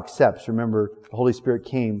that God accepts. Remember, the Holy Spirit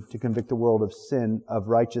came to convict the world of sin, of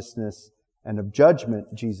righteousness, and of judgment,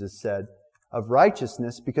 Jesus said. Of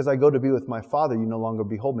righteousness, because I go to be with my Father, you no longer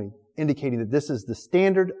behold me. Indicating that this is the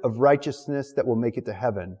standard of righteousness that will make it to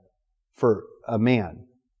heaven for a man.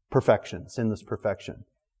 Perfection, sinless perfection.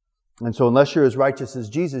 And so unless you're as righteous as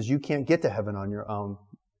Jesus, you can't get to heaven on your own.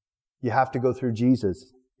 You have to go through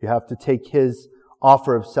Jesus. You have to take His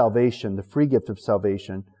offer of salvation, the free gift of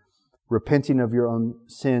salvation, repenting of your own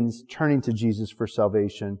sins, turning to Jesus for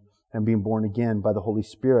salvation, and being born again by the Holy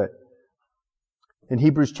Spirit. In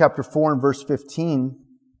Hebrews chapter 4 and verse 15,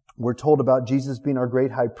 we're told about Jesus being our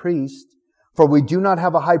great high priest. For we do not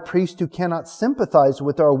have a high priest who cannot sympathize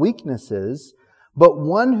with our weaknesses, but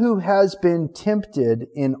one who has been tempted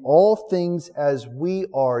in all things as we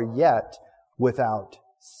are, yet without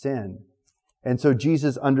sin. And so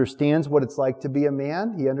Jesus understands what it's like to be a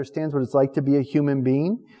man. He understands what it's like to be a human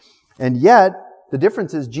being. And yet, the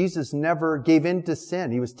difference is Jesus never gave in to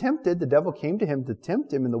sin. He was tempted. The devil came to Him to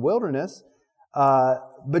tempt Him in the wilderness.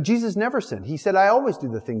 But Jesus never sinned. He said, I always do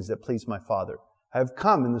the things that please my Father. I have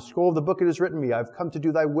come, in the scroll of the book it is written me, I have come to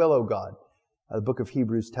do thy will, O God. The book of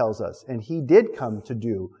Hebrews tells us. And He did come to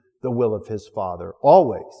do the will of His Father.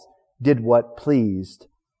 Always did what pleased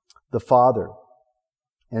the Father.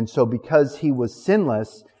 And so because He was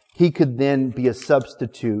sinless, He could then be a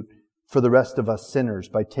substitute for the rest of us sinners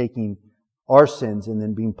by taking our sins and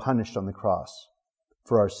then being punished on the cross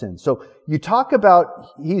for our sins. So you talk about,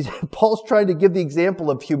 Paul's trying to give the example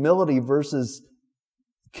of humility versus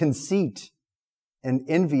conceit and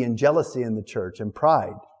envy and jealousy in the church and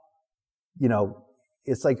pride. You know,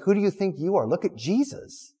 it's like, who do you think you are? Look at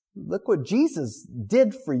Jesus. Look what Jesus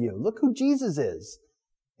did for you. Look who Jesus is.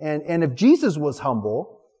 And if Jesus was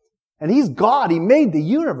humble, and He's God, He made the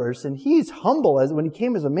universe, and He's humble as when He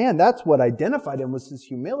came as a man, that's what identified Him, was His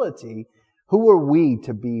humility. Who are we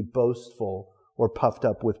to be boastful or puffed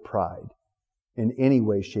up with pride in any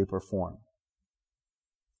way, shape, or form?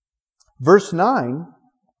 Verse 9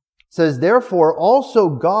 says, Therefore also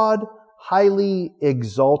God highly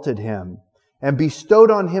exalted Him and bestowed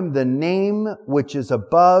on Him the name which is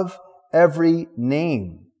above every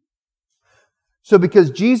name. So because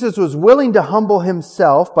Jesus was willing to humble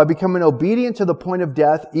Himself by becoming obedient to the point of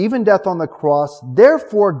death, even death on the cross,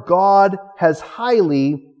 therefore God has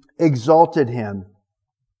highly exalted Him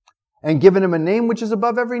and given Him a name which is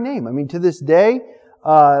above every name. I mean, to this day,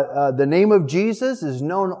 the name of Jesus is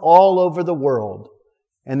known all over the world.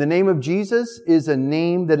 And the name of Jesus is a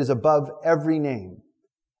name that is above every name.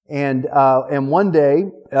 And one day,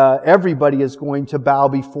 everybody is going to bow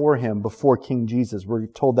before Him, before King Jesus. We're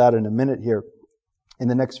told that in a minute here, in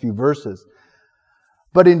the next few verses.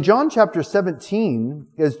 But in John chapter 17,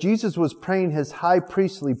 as Jesus was praying His high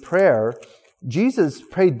priestly prayer, Jesus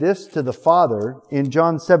prayed this to the Father in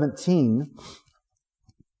John 17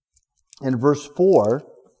 and verse 4.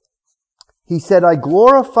 He said, I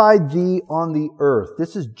glorified thee on the earth.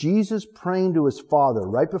 This is Jesus praying to his Father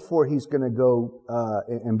right before he's going to go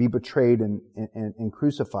and be betrayed and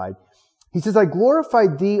crucified. He says, I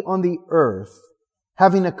glorified thee on the earth,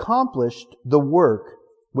 having accomplished the work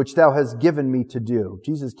which thou hast given me to do.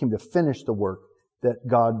 Jesus came to finish the work that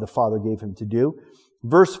God the Father gave him to do.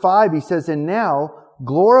 Verse 5, he says, and now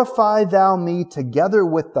glorify thou me together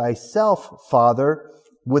with thyself, Father,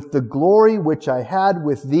 with the glory which I had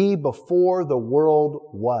with thee before the world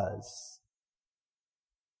was.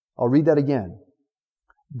 I'll read that again.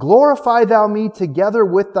 Glorify thou me together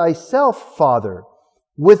with thyself, Father,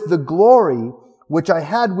 with the glory which I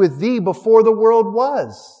had with thee before the world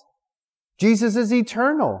was. Jesus is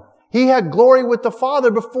eternal. He had glory with the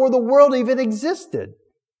Father before the world even existed.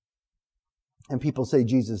 And people say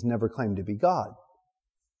Jesus never claimed to be God.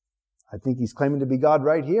 I think he's claiming to be God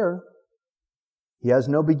right here. He has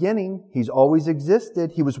no beginning. He's always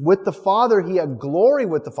existed. He was with the Father. He had glory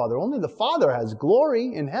with the Father. Only the Father has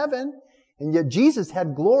glory in heaven. And yet Jesus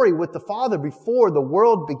had glory with the Father before the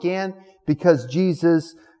world began, because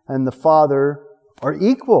Jesus and the Father are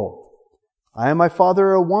equal. I and my Father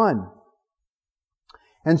are one.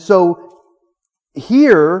 And so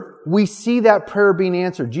here we see that prayer being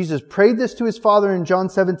answered. Jesus prayed this to his Father in John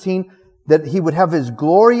 17, that he would have his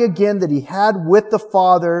glory again that he had with the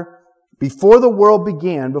Father before the world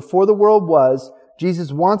began, before the world was.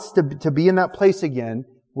 Jesus wants to be in that place again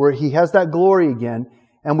where he has that glory again.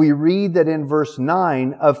 And we read that in verse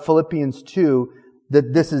 9 of Philippians 2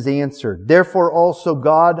 that this is answered. Therefore also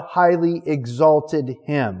God highly exalted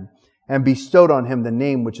him and bestowed on him the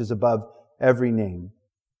name which is above every name.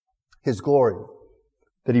 His glory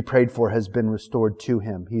that he prayed for has been restored to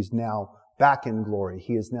him. He's now back in glory.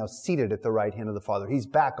 He is now seated at the right hand of the Father. He's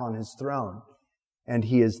back on his throne. And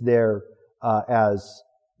he is there as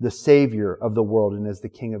the Savior of the world and as the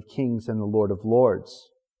King of Kings and the Lord of Lords.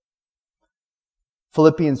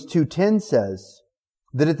 Philippians 2:10 says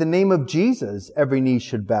that at the name of Jesus every knee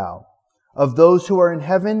should bow, of those who are in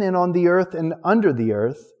heaven and on the earth and under the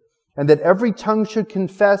earth, and that every tongue should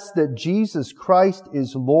confess that Jesus Christ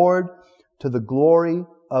is Lord, to the glory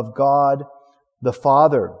of God the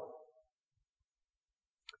Father.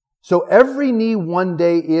 So every knee one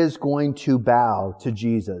day is going to bow to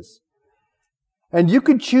Jesus. And you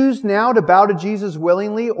could choose now to bow to Jesus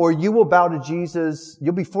willingly, or you will bow to Jesus.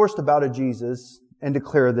 You'll be forced to bow to Jesus and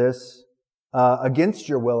declare this against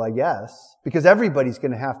your will, I guess, because everybody's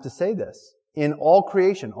going to have to say this. In all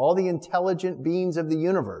creation, all the intelligent beings of the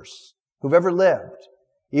universe who've ever lived,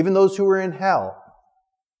 even those who are in hell,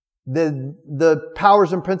 the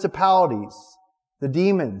powers and principalities, the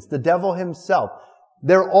demons, the devil himself,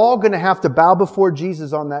 they're all going to have to bow before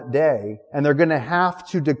Jesus on that day, and they're going to have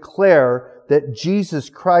to declare that Jesus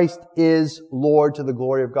Christ is Lord, to the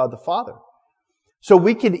glory of God the Father. So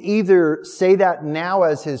we could either say that now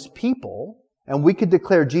as his people, and we could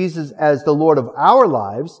declare Jesus as the Lord of our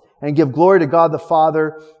lives and give glory to God the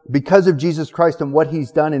Father because of Jesus Christ and what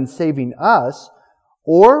he's done in saving us.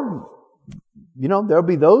 Or, there'll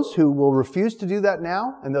be those who will refuse to do that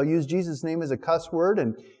now, and they'll use Jesus' name as a cuss word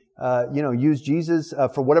and, use Jesus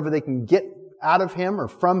for whatever they can get out of him or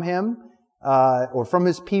from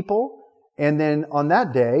his people. And then on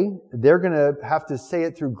that day, they're going to have to say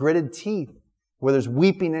it through gritted teeth, where there's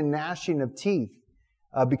weeping and gnashing of teeth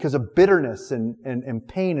because of bitterness and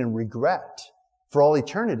pain and regret for all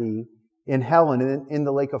eternity in hell and in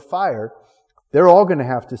the lake of fire. They're all going to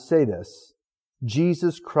have to say this.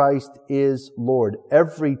 Jesus Christ is Lord.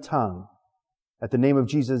 Every tongue, at the name of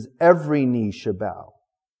Jesus, every knee should bow.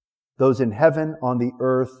 Those in heaven, on the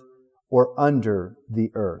earth, or under the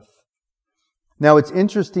earth. Now it's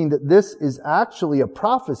interesting that this is actually a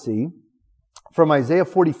prophecy from Isaiah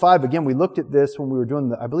 45. Again, we looked at this when we were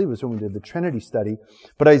doing I believe it was when we did the Trinity study.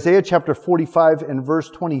 But Isaiah chapter 45 and verse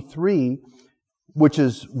 23, which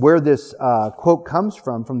is where this quote comes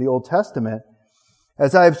from the Old Testament.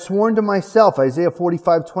 As I have sworn to myself, Isaiah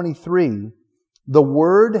 45:23, the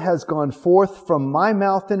word has gone forth from my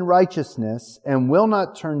mouth in righteousness and will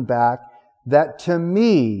not turn back, that to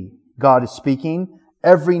me, God is speaking,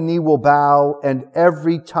 every knee will bow and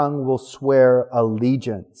every tongue will swear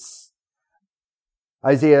allegiance.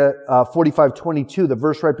 Isaiah 45:22, the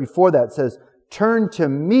verse right before that says, turn to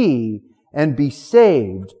me and be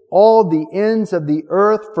saved, all the ends of the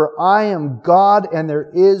earth, for I am God and there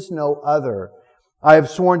is no other. I have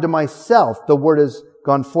sworn to myself, the word has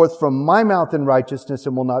gone forth from my mouth in righteousness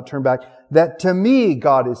and will not turn back, that to me,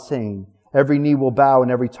 God is saying, every knee will bow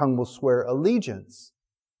and every tongue will swear allegiance.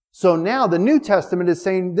 So now the New Testament is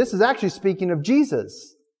saying this is actually speaking of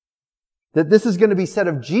Jesus. That this is going to be said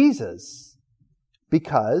of Jesus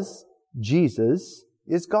because Jesus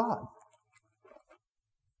is God.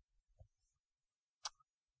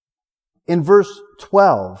 In verse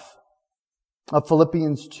 12 of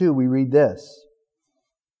Philippians 2, we read this.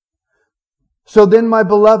 So then, my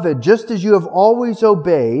beloved, just as you have always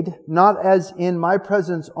obeyed, not as in my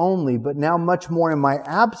presence only, but now much more in my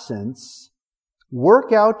absence,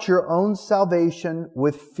 work out your own salvation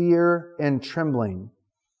with fear and trembling.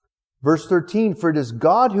 Verse 13, for it is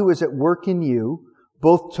God who is at work in you,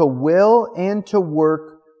 both to will and to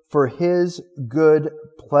work for His good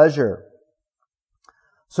pleasure.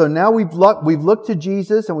 So now we've looked to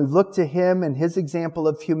Jesus and we've looked to Him and His example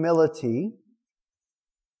of humility.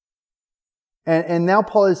 And now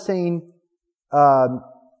Paul is saying,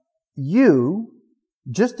 you,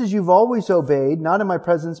 just as you've always obeyed, not in my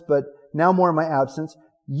presence, but now more in my absence,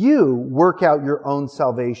 you work out your own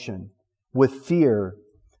salvation with fear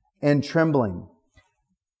and trembling.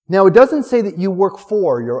 Now, it doesn't say that you work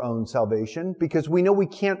for your own salvation, because we know we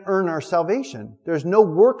can't earn our salvation. There's no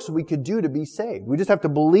works we could do to be saved. We just have to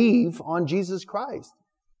believe on Jesus Christ,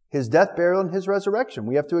 His death, burial, and His resurrection.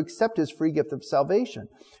 We have to accept His free gift of salvation.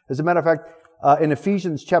 As a matter of fact, in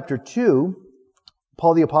Ephesians chapter 2,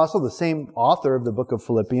 Paul the Apostle, the same author of the book of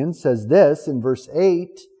Philippians, says this in verse 8,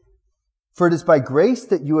 for it is by grace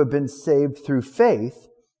that you have been saved through faith,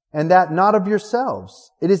 and that not of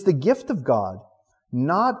yourselves. It is the gift of God,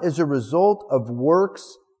 not as a result of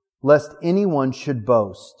works, lest anyone should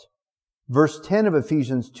boast. Verse 10 of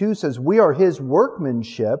Ephesians 2 says, we are His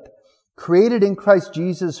workmanship, created in Christ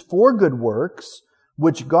Jesus for good works,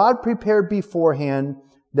 which God prepared beforehand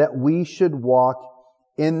that we should walk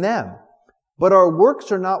in them. But our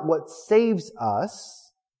works are not what saves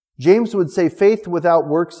us. James would say faith without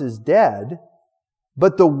works is dead.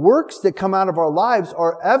 But the works that come out of our lives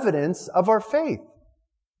are evidence of our faith.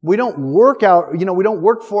 We don't work out, we don't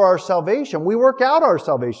work for our salvation. We work out our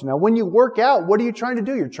salvation. Now, when you work out, what are you trying to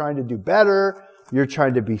do? You're trying to do better. You're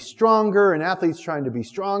trying to be stronger. An athlete's trying to be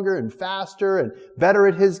stronger and faster and better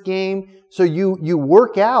at his game. So you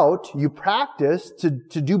work out, you practice to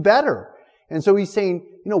do better. And so he's saying,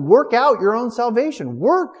 work out your own salvation.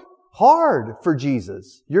 Work hard for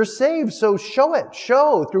Jesus. You're saved, so show it.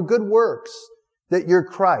 Show through good works that you're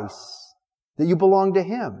Christ, that you belong to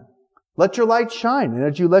Him. Let your light shine. And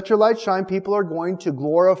as you let your light shine, people are going to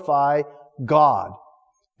glorify God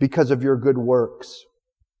because of your good works.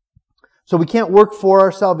 So we can't work for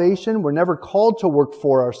our salvation. We're never called to work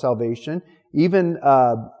for our salvation. Even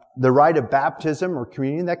the rite of baptism or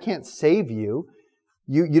communion, that can't save you.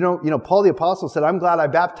 Paul the Apostle said, I'm glad I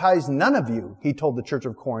baptized none of you, he told the church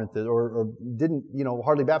of Corinth, or didn't,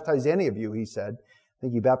 hardly baptize any of you, he said. I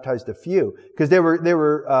think he baptized a few, because they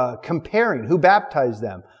were comparing who baptized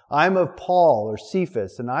them. I'm of Paul or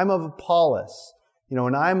Cephas, and I'm of Apollos,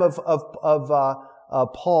 and I'm of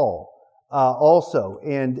Paul also,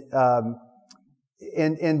 and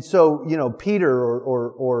so Peter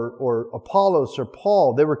or Apollos or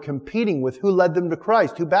Paul, they were competing with who led them to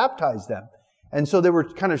Christ, who baptized them. And so they were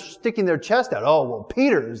kind of sticking their chest out. Oh, well,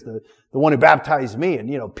 Peter is the one who baptized me.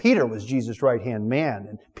 And, Peter was Jesus' right-hand man.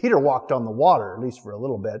 And Peter walked on the water, at least for a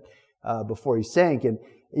little bit, before he sank. And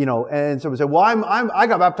so we said, well, I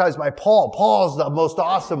got baptized by Paul. Paul's the most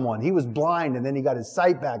awesome one. He was blind and then he got his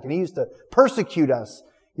sight back. And he used to persecute us,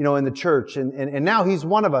 in the church. And now he's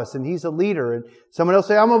one of us and he's a leader. And someone else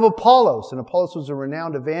say, I'm of Apollos. And Apollos was a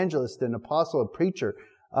renowned evangelist and apostle, a preacher,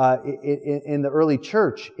 in the early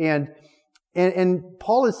church. And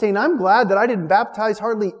Paul is saying, I'm glad that I didn't baptize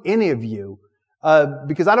hardly any of you,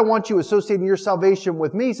 because I don't want you associating your salvation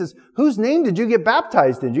with me. He says, whose name did you get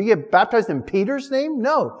baptized in? Did you get baptized in Peter's name?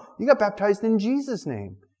 No, you got baptized in Jesus'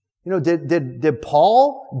 name. Did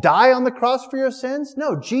Paul die on the cross for your sins?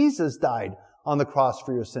 No, Jesus died on the cross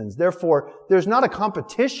for your sins. Therefore, there's not a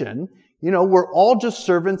competition. We're all just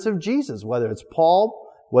servants of Jesus, whether it's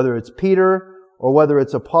Paul, whether it's Peter, or whether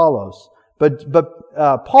it's Apollos. But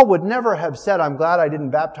Paul would never have said, I'm glad I didn't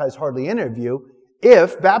baptize hardly any of you,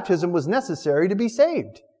 if baptism was necessary to be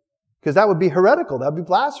saved. Because that would be heretical. That would be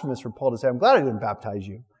blasphemous for Paul to say, I'm glad I didn't baptize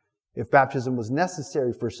you, if baptism was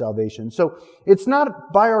necessary for salvation. So it's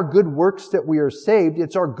not by our good works that we are saved.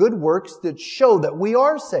 It's our good works that show that we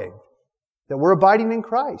are saved, that we're abiding in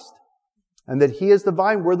Christ, and that He is the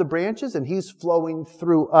vine, we're the branches, and He's flowing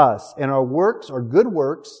through us. And our works, our good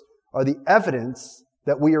works, are the evidence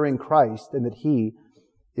that we are in Christ and that He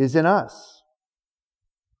is in us.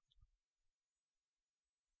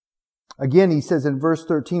 Again, he says in verse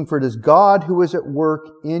 13, for it is God who is at work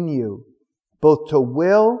in you, both to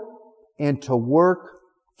will and to work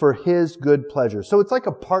for His good pleasure. So it's like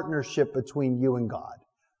a partnership between you and God.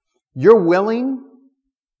 You're willing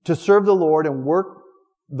to serve the Lord and work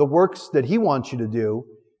the works that He wants you to do,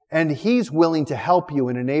 and He's willing to help you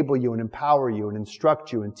and enable you and empower you and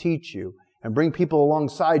instruct you and teach you and bring people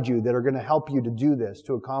alongside you that are going to help you to do this,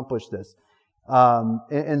 to accomplish this.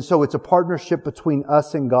 And so it's a partnership between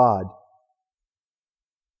us and God.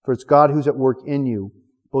 For it's God who's at work in you,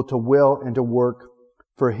 both to will and to work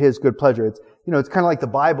for His good pleasure. It's kind of like the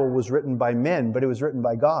Bible was written by men, but it was written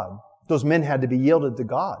by God. Those men had to be yielded to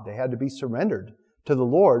God. They had to be surrendered to the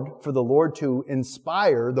Lord for the Lord to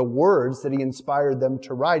inspire the words that He inspired them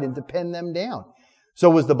to write and to pen them down. So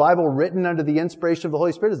was the Bible written under the inspiration of the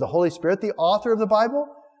Holy Spirit? Is the Holy Spirit the author of the Bible?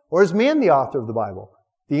 Or is man the author of the Bible?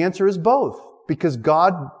 The answer is both, because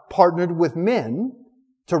God partnered with men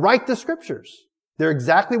to write the Scriptures. They're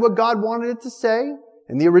exactly what God wanted it to say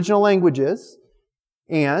in the original languages,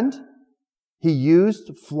 and He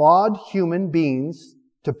used flawed human beings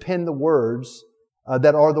to pen the words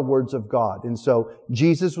that are the words of God. And so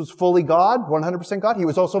Jesus was fully God, 100% God. He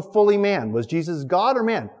was also fully man. Was Jesus God or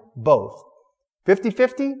man? Both.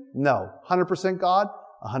 50-50? No. 100% God,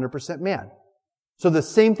 100% man. So the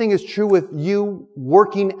same thing is true with you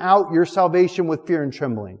working out your salvation with fear and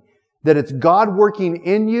trembling. That it's God working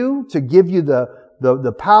in you to give you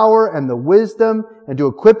the power and the wisdom and to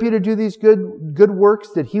equip you to do these good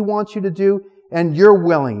works that He wants you to do, and you're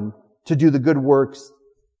willing to do the good works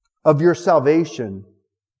of your salvation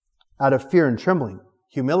out of fear and trembling,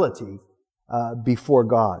 humility before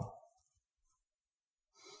God.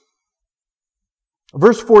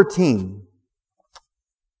 Verse 14,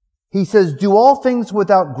 he says, do all things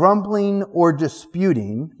without grumbling or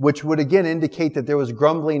disputing, which would again indicate that there was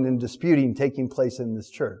grumbling and disputing taking place in this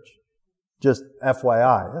church. Just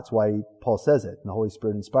FYI, that's why Paul says it, and the Holy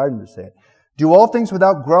Spirit inspired him to say it. Do all things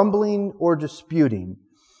without grumbling or disputing,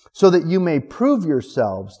 so that you may prove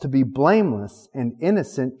yourselves to be blameless and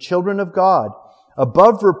innocent children of God,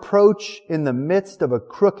 above reproach in the midst of a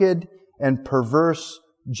crooked and perverse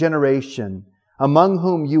generation, among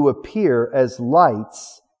whom you appear as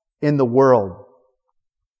lights in the world.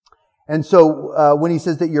 And so when he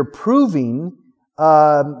says that you're proving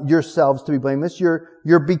yourselves to be blameless,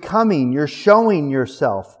 you're becoming, you're showing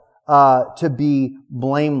yourself to be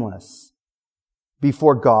blameless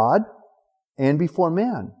before God and before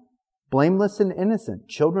man. Blameless and innocent,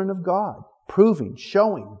 children of God, proving,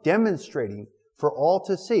 showing, demonstrating for all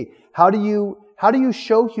to see. How do you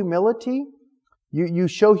show humility? You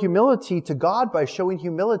show humility to God by showing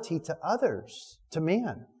humility to others, to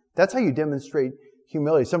man. That's how you demonstrate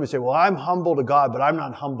humility. Somebody say, well, I'm humble to God, but I'm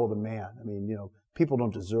not humble to man. I mean, people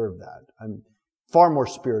don't deserve that. I'm far more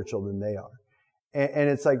spiritual than they are. And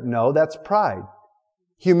it's like, no, that's pride.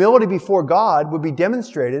 Humility before God would be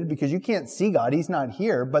demonstrated because you can't see God. He's not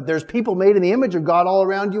here, but there's people made in the image of God all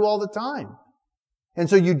around you all the time. And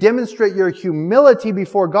so you demonstrate your humility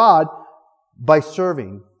before God by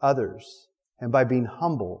serving others and by being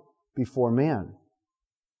humble before man.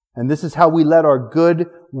 And this is how we let our good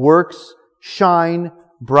works shine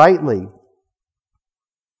brightly.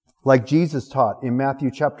 Like Jesus taught in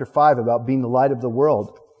Matthew chapter 5 about being the light of the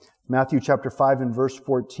world. Matthew chapter 5 and verse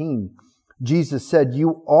 14. Jesus said,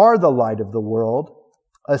 you are the light of the world.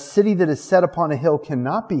 A city that is set upon a hill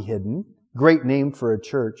cannot be hidden. Great name for a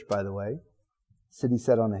church, by the way. City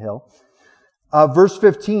set on a hill. Verse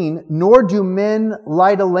 15, nor do men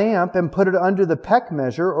light a lamp and put it under the peck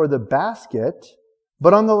measure or the basket,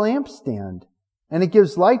 but on the lampstand. And it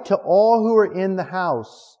gives light to all who are in the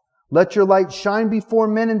house. Let your light shine before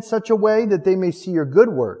men in such a way that they may see your good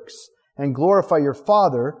works and glorify your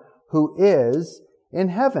Father who is in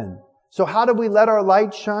heaven. So how do we let our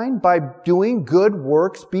light shine? By doing good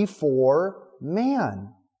works before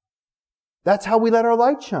man. That's how we let our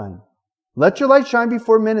light shine. Let your light shine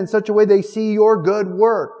before men in such a way they see your good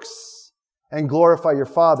works and glorify your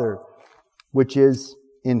Father which is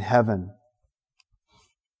in heaven.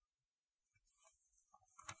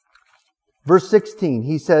 Verse 16,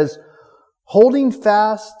 he says, holding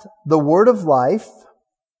fast the word of life,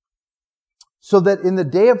 so that in the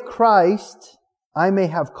day of Christ I may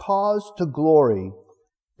have cause to glory,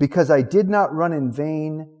 because I did not run in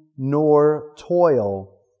vain, nor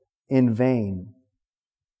toil in vain.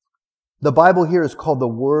 The Bible here is called the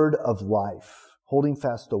word of life, holding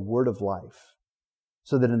fast the word of life,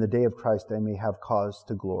 so that in the day of Christ I may have cause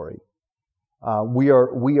to glory. We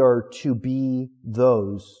are to be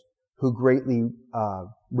those who greatly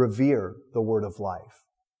revere the word of life,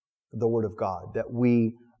 the word of God, that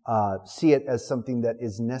we see it as something that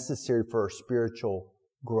is necessary for our spiritual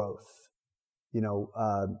growth.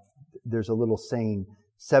 There's a little saying,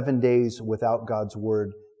 7 days without God's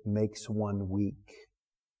word makes one weak.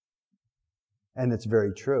 And it's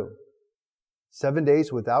very true. 7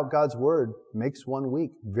 days without God's Word makes one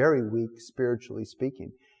weak, very weak spiritually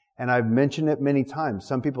speaking. And I've mentioned it many times.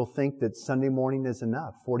 Some people think that Sunday morning is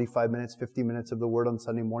enough, 45 minutes, 50 minutes of the Word on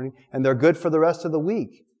Sunday morning, and they're good for the rest of the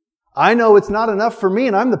week. I know it's not enough for me,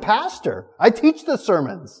 and I'm the pastor. I teach the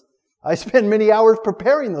sermons. I spend many hours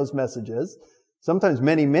preparing those messages, sometimes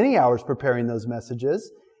many, many hours preparing those messages,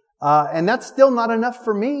 and that's still not enough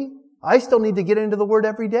for me. I still need to get into the Word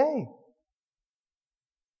every day.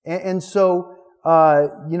 And so,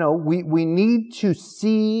 we need to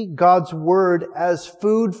see God's Word as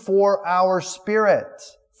food for our spirit,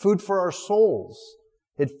 food for our souls.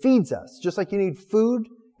 It feeds us. Just like you need food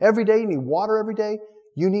every day, you need water every day,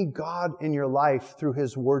 you need God in your life through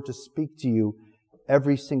His Word to speak to you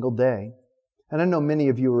every single day. And I know many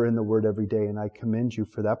of you are in the Word every day, and I commend you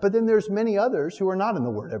for that. But then there's many others who are not in the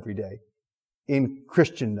Word every day in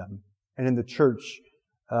Christendom and in the church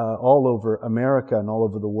all over America and all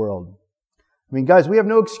over the world. I mean, guys, we have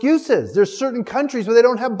no excuses. There's certain countries where they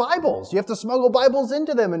don't have Bibles. You have to smuggle Bibles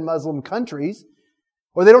into them in Muslim countries.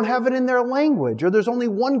 Or they don't have it in their language. Or there's only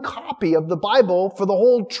one copy of the Bible for the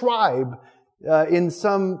whole tribe in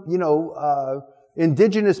some,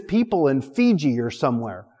 indigenous people in Fiji or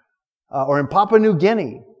somewhere. Or in Papua New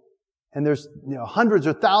Guinea. And there's hundreds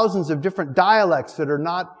or thousands of different dialects that are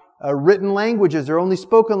not written languages. They're only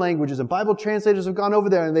spoken languages. And Bible translators have gone over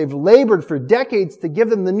there and they've labored for decades to give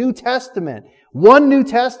them the New Testament. One New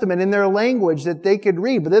Testament in their language that they could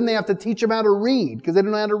read. But then they have to teach them how to read because they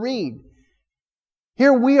don't know how to read.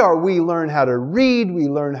 Here we are. We learn how to read. We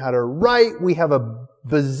learn how to write. We have a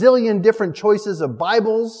bazillion different choices of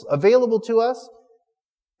Bibles available to us.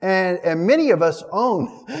 And many of us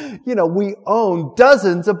we own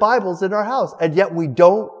dozens of Bibles in our house. And yet we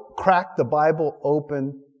don't crack the Bible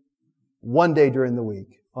open one day during the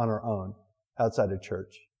week on our own outside of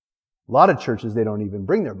church. A lot of churches, they don't even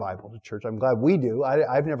bring their Bible to church. I'm glad we do.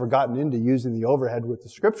 I've never gotten into using the overhead with the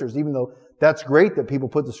Scriptures, even though that's great that people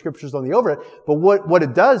put the Scriptures on the overhead. But what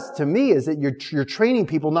it does to me is that you're training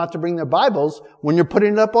people not to bring their Bibles when you're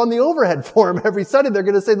putting it up on the overhead for them every Sunday. They're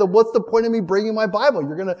going to say, what's the point of me bringing my Bible?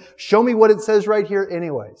 You're going to show me what it says right here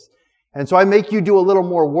anyways. And so I make you do a little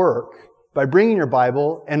more work by bringing your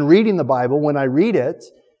Bible and reading the Bible when I read it,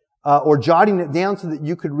 or jotting it down so that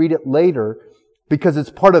you could read it later, because it's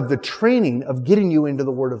part of the training of getting you into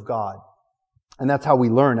the Word of God. And that's how we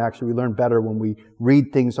learn. Actually, we learn better when we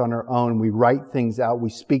read things on our own. We write things out. We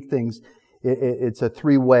speak things. It's a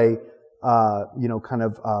three-way,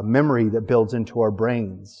 memory that builds into our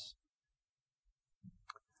brains.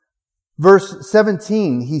 Verse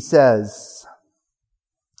 17, he says,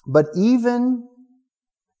 "But even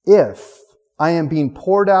if I am being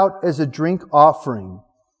poured out as a drink offering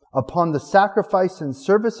upon the sacrifice and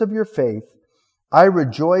service of your faith, I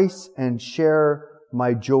rejoice and share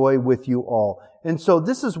my joy with you all." And so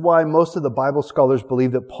this is why most of the Bible scholars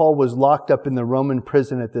believe that Paul was locked up in the Roman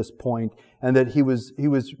prison at this point and that he was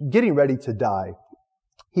getting ready to die.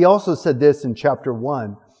 He also said this in chapter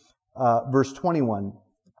 1, verse 21.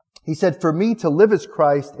 He said, "For me to live is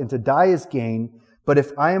Christ and to die is gain, but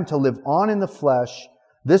if I am to live on in the flesh,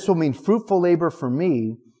 this will mean fruitful labor for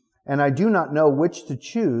me, and I do not know which to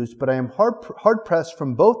choose, but I am hard-pressed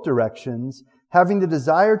from both directions, having the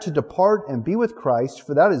desire to depart and be with Christ,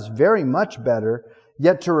 for that is very much better,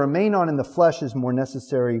 yet to remain on in the flesh is more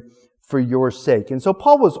necessary for your sake." And so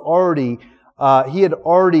Paul was he had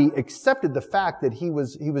already accepted the fact that he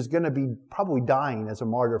was going to be probably dying as a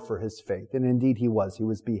martyr for his faith. And indeed he was. He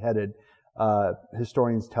was beheaded,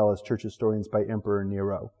 historians tell us, church historians, by Emperor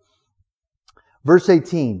Nero. Verse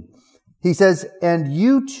 18, he says, "And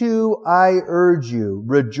you too, I urge you,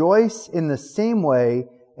 rejoice in the same way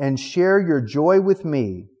and share your joy with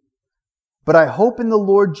me. But I hope in the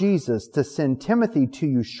Lord Jesus to send Timothy to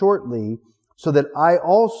you shortly, so that I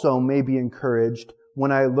also may be encouraged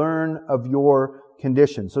when I learn of your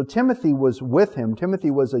condition." So Timothy was with him. Timothy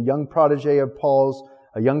was a young protege of Paul's,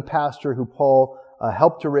 a young pastor who Paul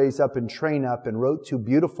helped to raise up and train up, and wrote 2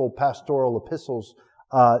 beautiful pastoral epistles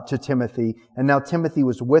to Timothy. And now Timothy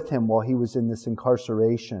was with him while he was in this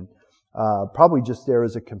incarceration, probably just there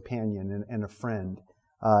as a companion and a friend,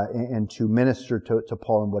 and to minister to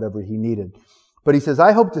Paul in whatever he needed. But he says,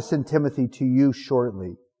 "I hope to send Timothy to you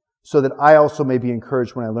shortly, so that I also may be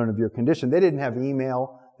encouraged when I learn of your condition." They didn't have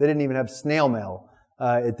email. They didn't even have snail mail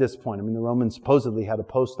at this point. I mean, the Romans supposedly had a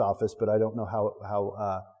post office, but I don't know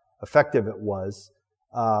how effective it was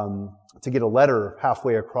to get a letter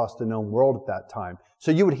halfway across the known world at that time.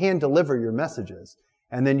 So you would hand deliver your messages,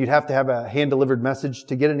 and then you'd have to have a hand-delivered message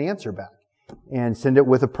to get an answer back. and send it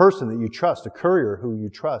with a person that you trust, a courier who you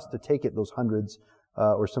trust, to take it those hundreds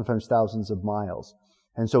or sometimes thousands of miles.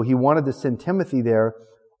 And so he wanted to send Timothy there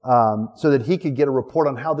so that he could get a report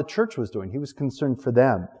on how the church was doing. He was concerned for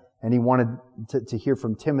them, and he wanted to hear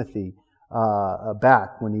from Timothy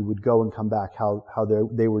back when he would go and come back, how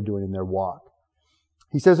they were doing in their walk.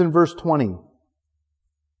 He says in verse 20,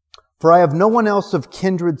 "For I have no one else of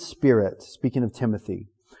kindred spirit," speaking of Timothy,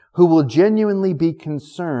 "who will genuinely be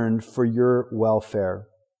concerned for your welfare.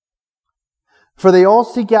 For they all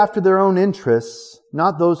seek after their own interests,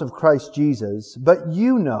 not those of Christ Jesus, but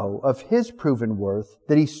you know of His proven worth,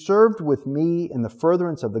 that He served with me in the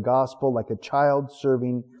furtherance of the gospel like a child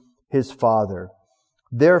serving his father.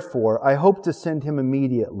 Therefore, I hope to send him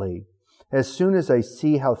immediately, as soon as I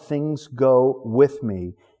see how things go with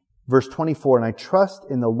me." Verse 24, "And I trust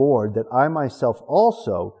in the Lord that I myself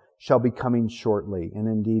also shall be coming shortly." And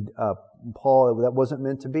indeed, Paul, that wasn't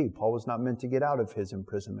meant to be. Paul was not meant to get out of his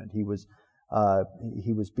imprisonment. He was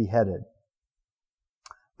beheaded.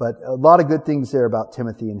 But a lot of good things there about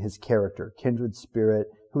Timothy and his character, kindred spirit,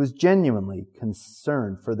 who was genuinely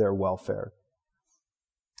concerned for their welfare.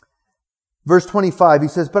 Verse 25, he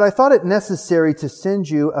says, "But I thought it necessary to send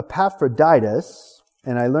you Epaphroditus."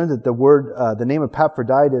 And I learned that the name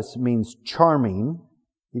Epaphroditus means charming,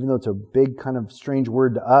 even though it's a big kind of strange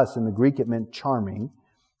word to us. In the Greek, it meant charming.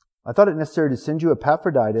 "I thought it necessary to send you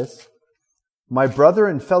Epaphroditus, my brother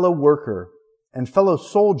and fellow worker and fellow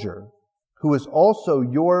soldier, who is also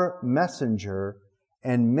your messenger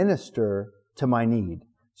and minister to my need."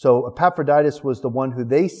 So Epaphroditus was the one who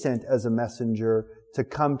they sent as a messenger to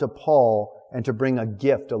come to Paul and to bring a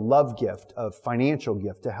gift, a love gift, a financial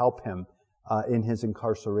gift to help him in his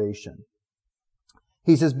incarceration.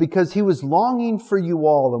 He says, "Because he was longing for you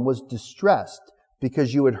all and was distressed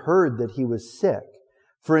because you had heard that he was sick.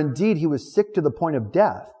 For indeed he was sick to the point of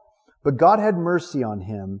death. But God had mercy on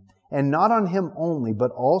him, and not on him only,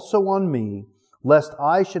 but also on me, lest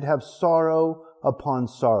I should have sorrow upon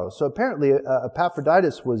sorrow." So apparently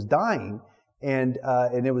Epaphroditus was dying, and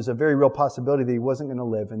it was a very real possibility that he wasn't going to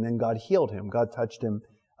live. And then God healed him. God touched him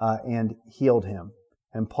and healed him.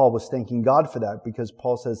 And Paul was thanking God for that, because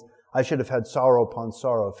Paul says, "I should have had sorrow upon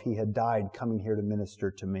sorrow if he had died coming here to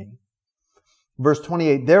minister to me." Verse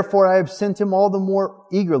 28, "Therefore I have sent him all the more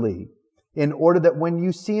eagerly, in order that when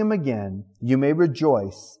you see him again, you may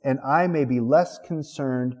rejoice, and I may be less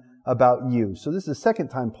concerned about you." So this is the second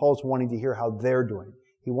time Paul's wanting to hear how they're doing.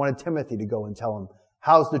 He wanted Timothy to go and tell him,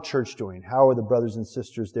 how's the church doing? How are the brothers and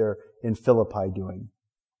sisters there in Philippi doing?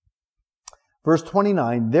 Verse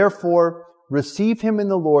 29, "Therefore receive him in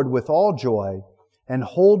the Lord with all joy, and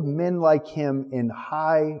hold men like him in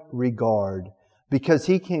high regard, because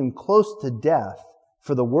he came close to death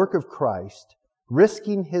for the work of Christ,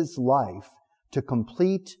 risking his life to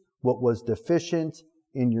complete what was deficient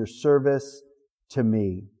in your service to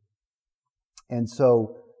me." And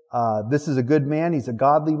so this is a good man. He's a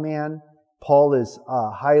godly man. Paul is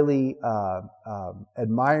highly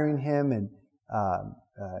admiring him and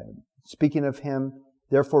speaking of him.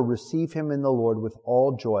 "Therefore receive him in the Lord with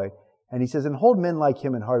all joy." And he says, "And hold men like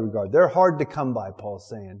him in high regard." They're hard to come by, Paul's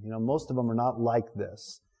saying. Most of them are not like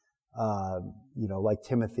this, like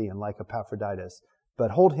Timothy and like Epaphroditus.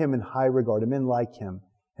 But hold him in high regard, men like him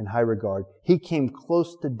in high regard. He came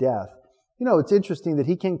close to death. It's interesting that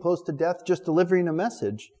he came close to death just delivering a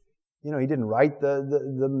message. He didn't write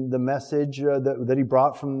the message that he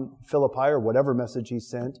brought from Philippi, or whatever message he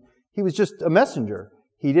sent. He was just a messenger.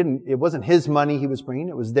 It wasn't his money he was bringing,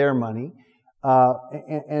 it was their money.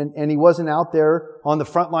 And he wasn't out there on the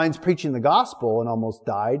front lines preaching the gospel and almost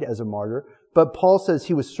died as a martyr. But Paul says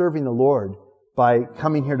he was serving the Lord by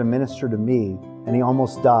coming here to minister to me, and he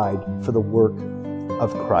almost died for the work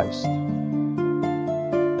of Christ.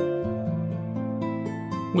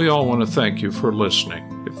 We all want to thank you for listening.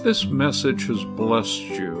 If this message has blessed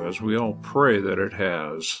you, as we all pray that it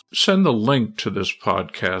has, send the link to this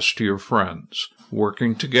podcast to your friends.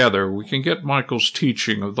 Working together, we can get Michael's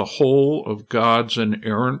teaching of the whole of God's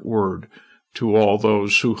inerrant word to all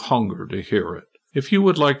those who hunger to hear it. If you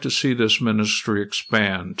would like to see this ministry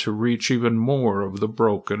expand to reach even more of the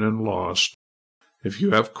broken and lost, if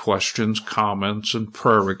you have questions, comments, and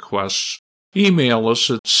prayer requests, email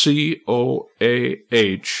us at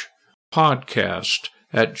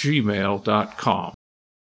coahpodcast@gmail.com.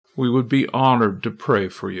 We would be honored to pray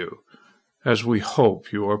for you, as we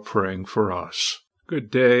hope you are praying for us.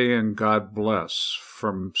 Good day and God bless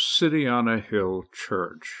from City on a Hill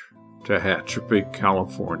Church, Tehachapi,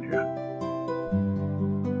 California.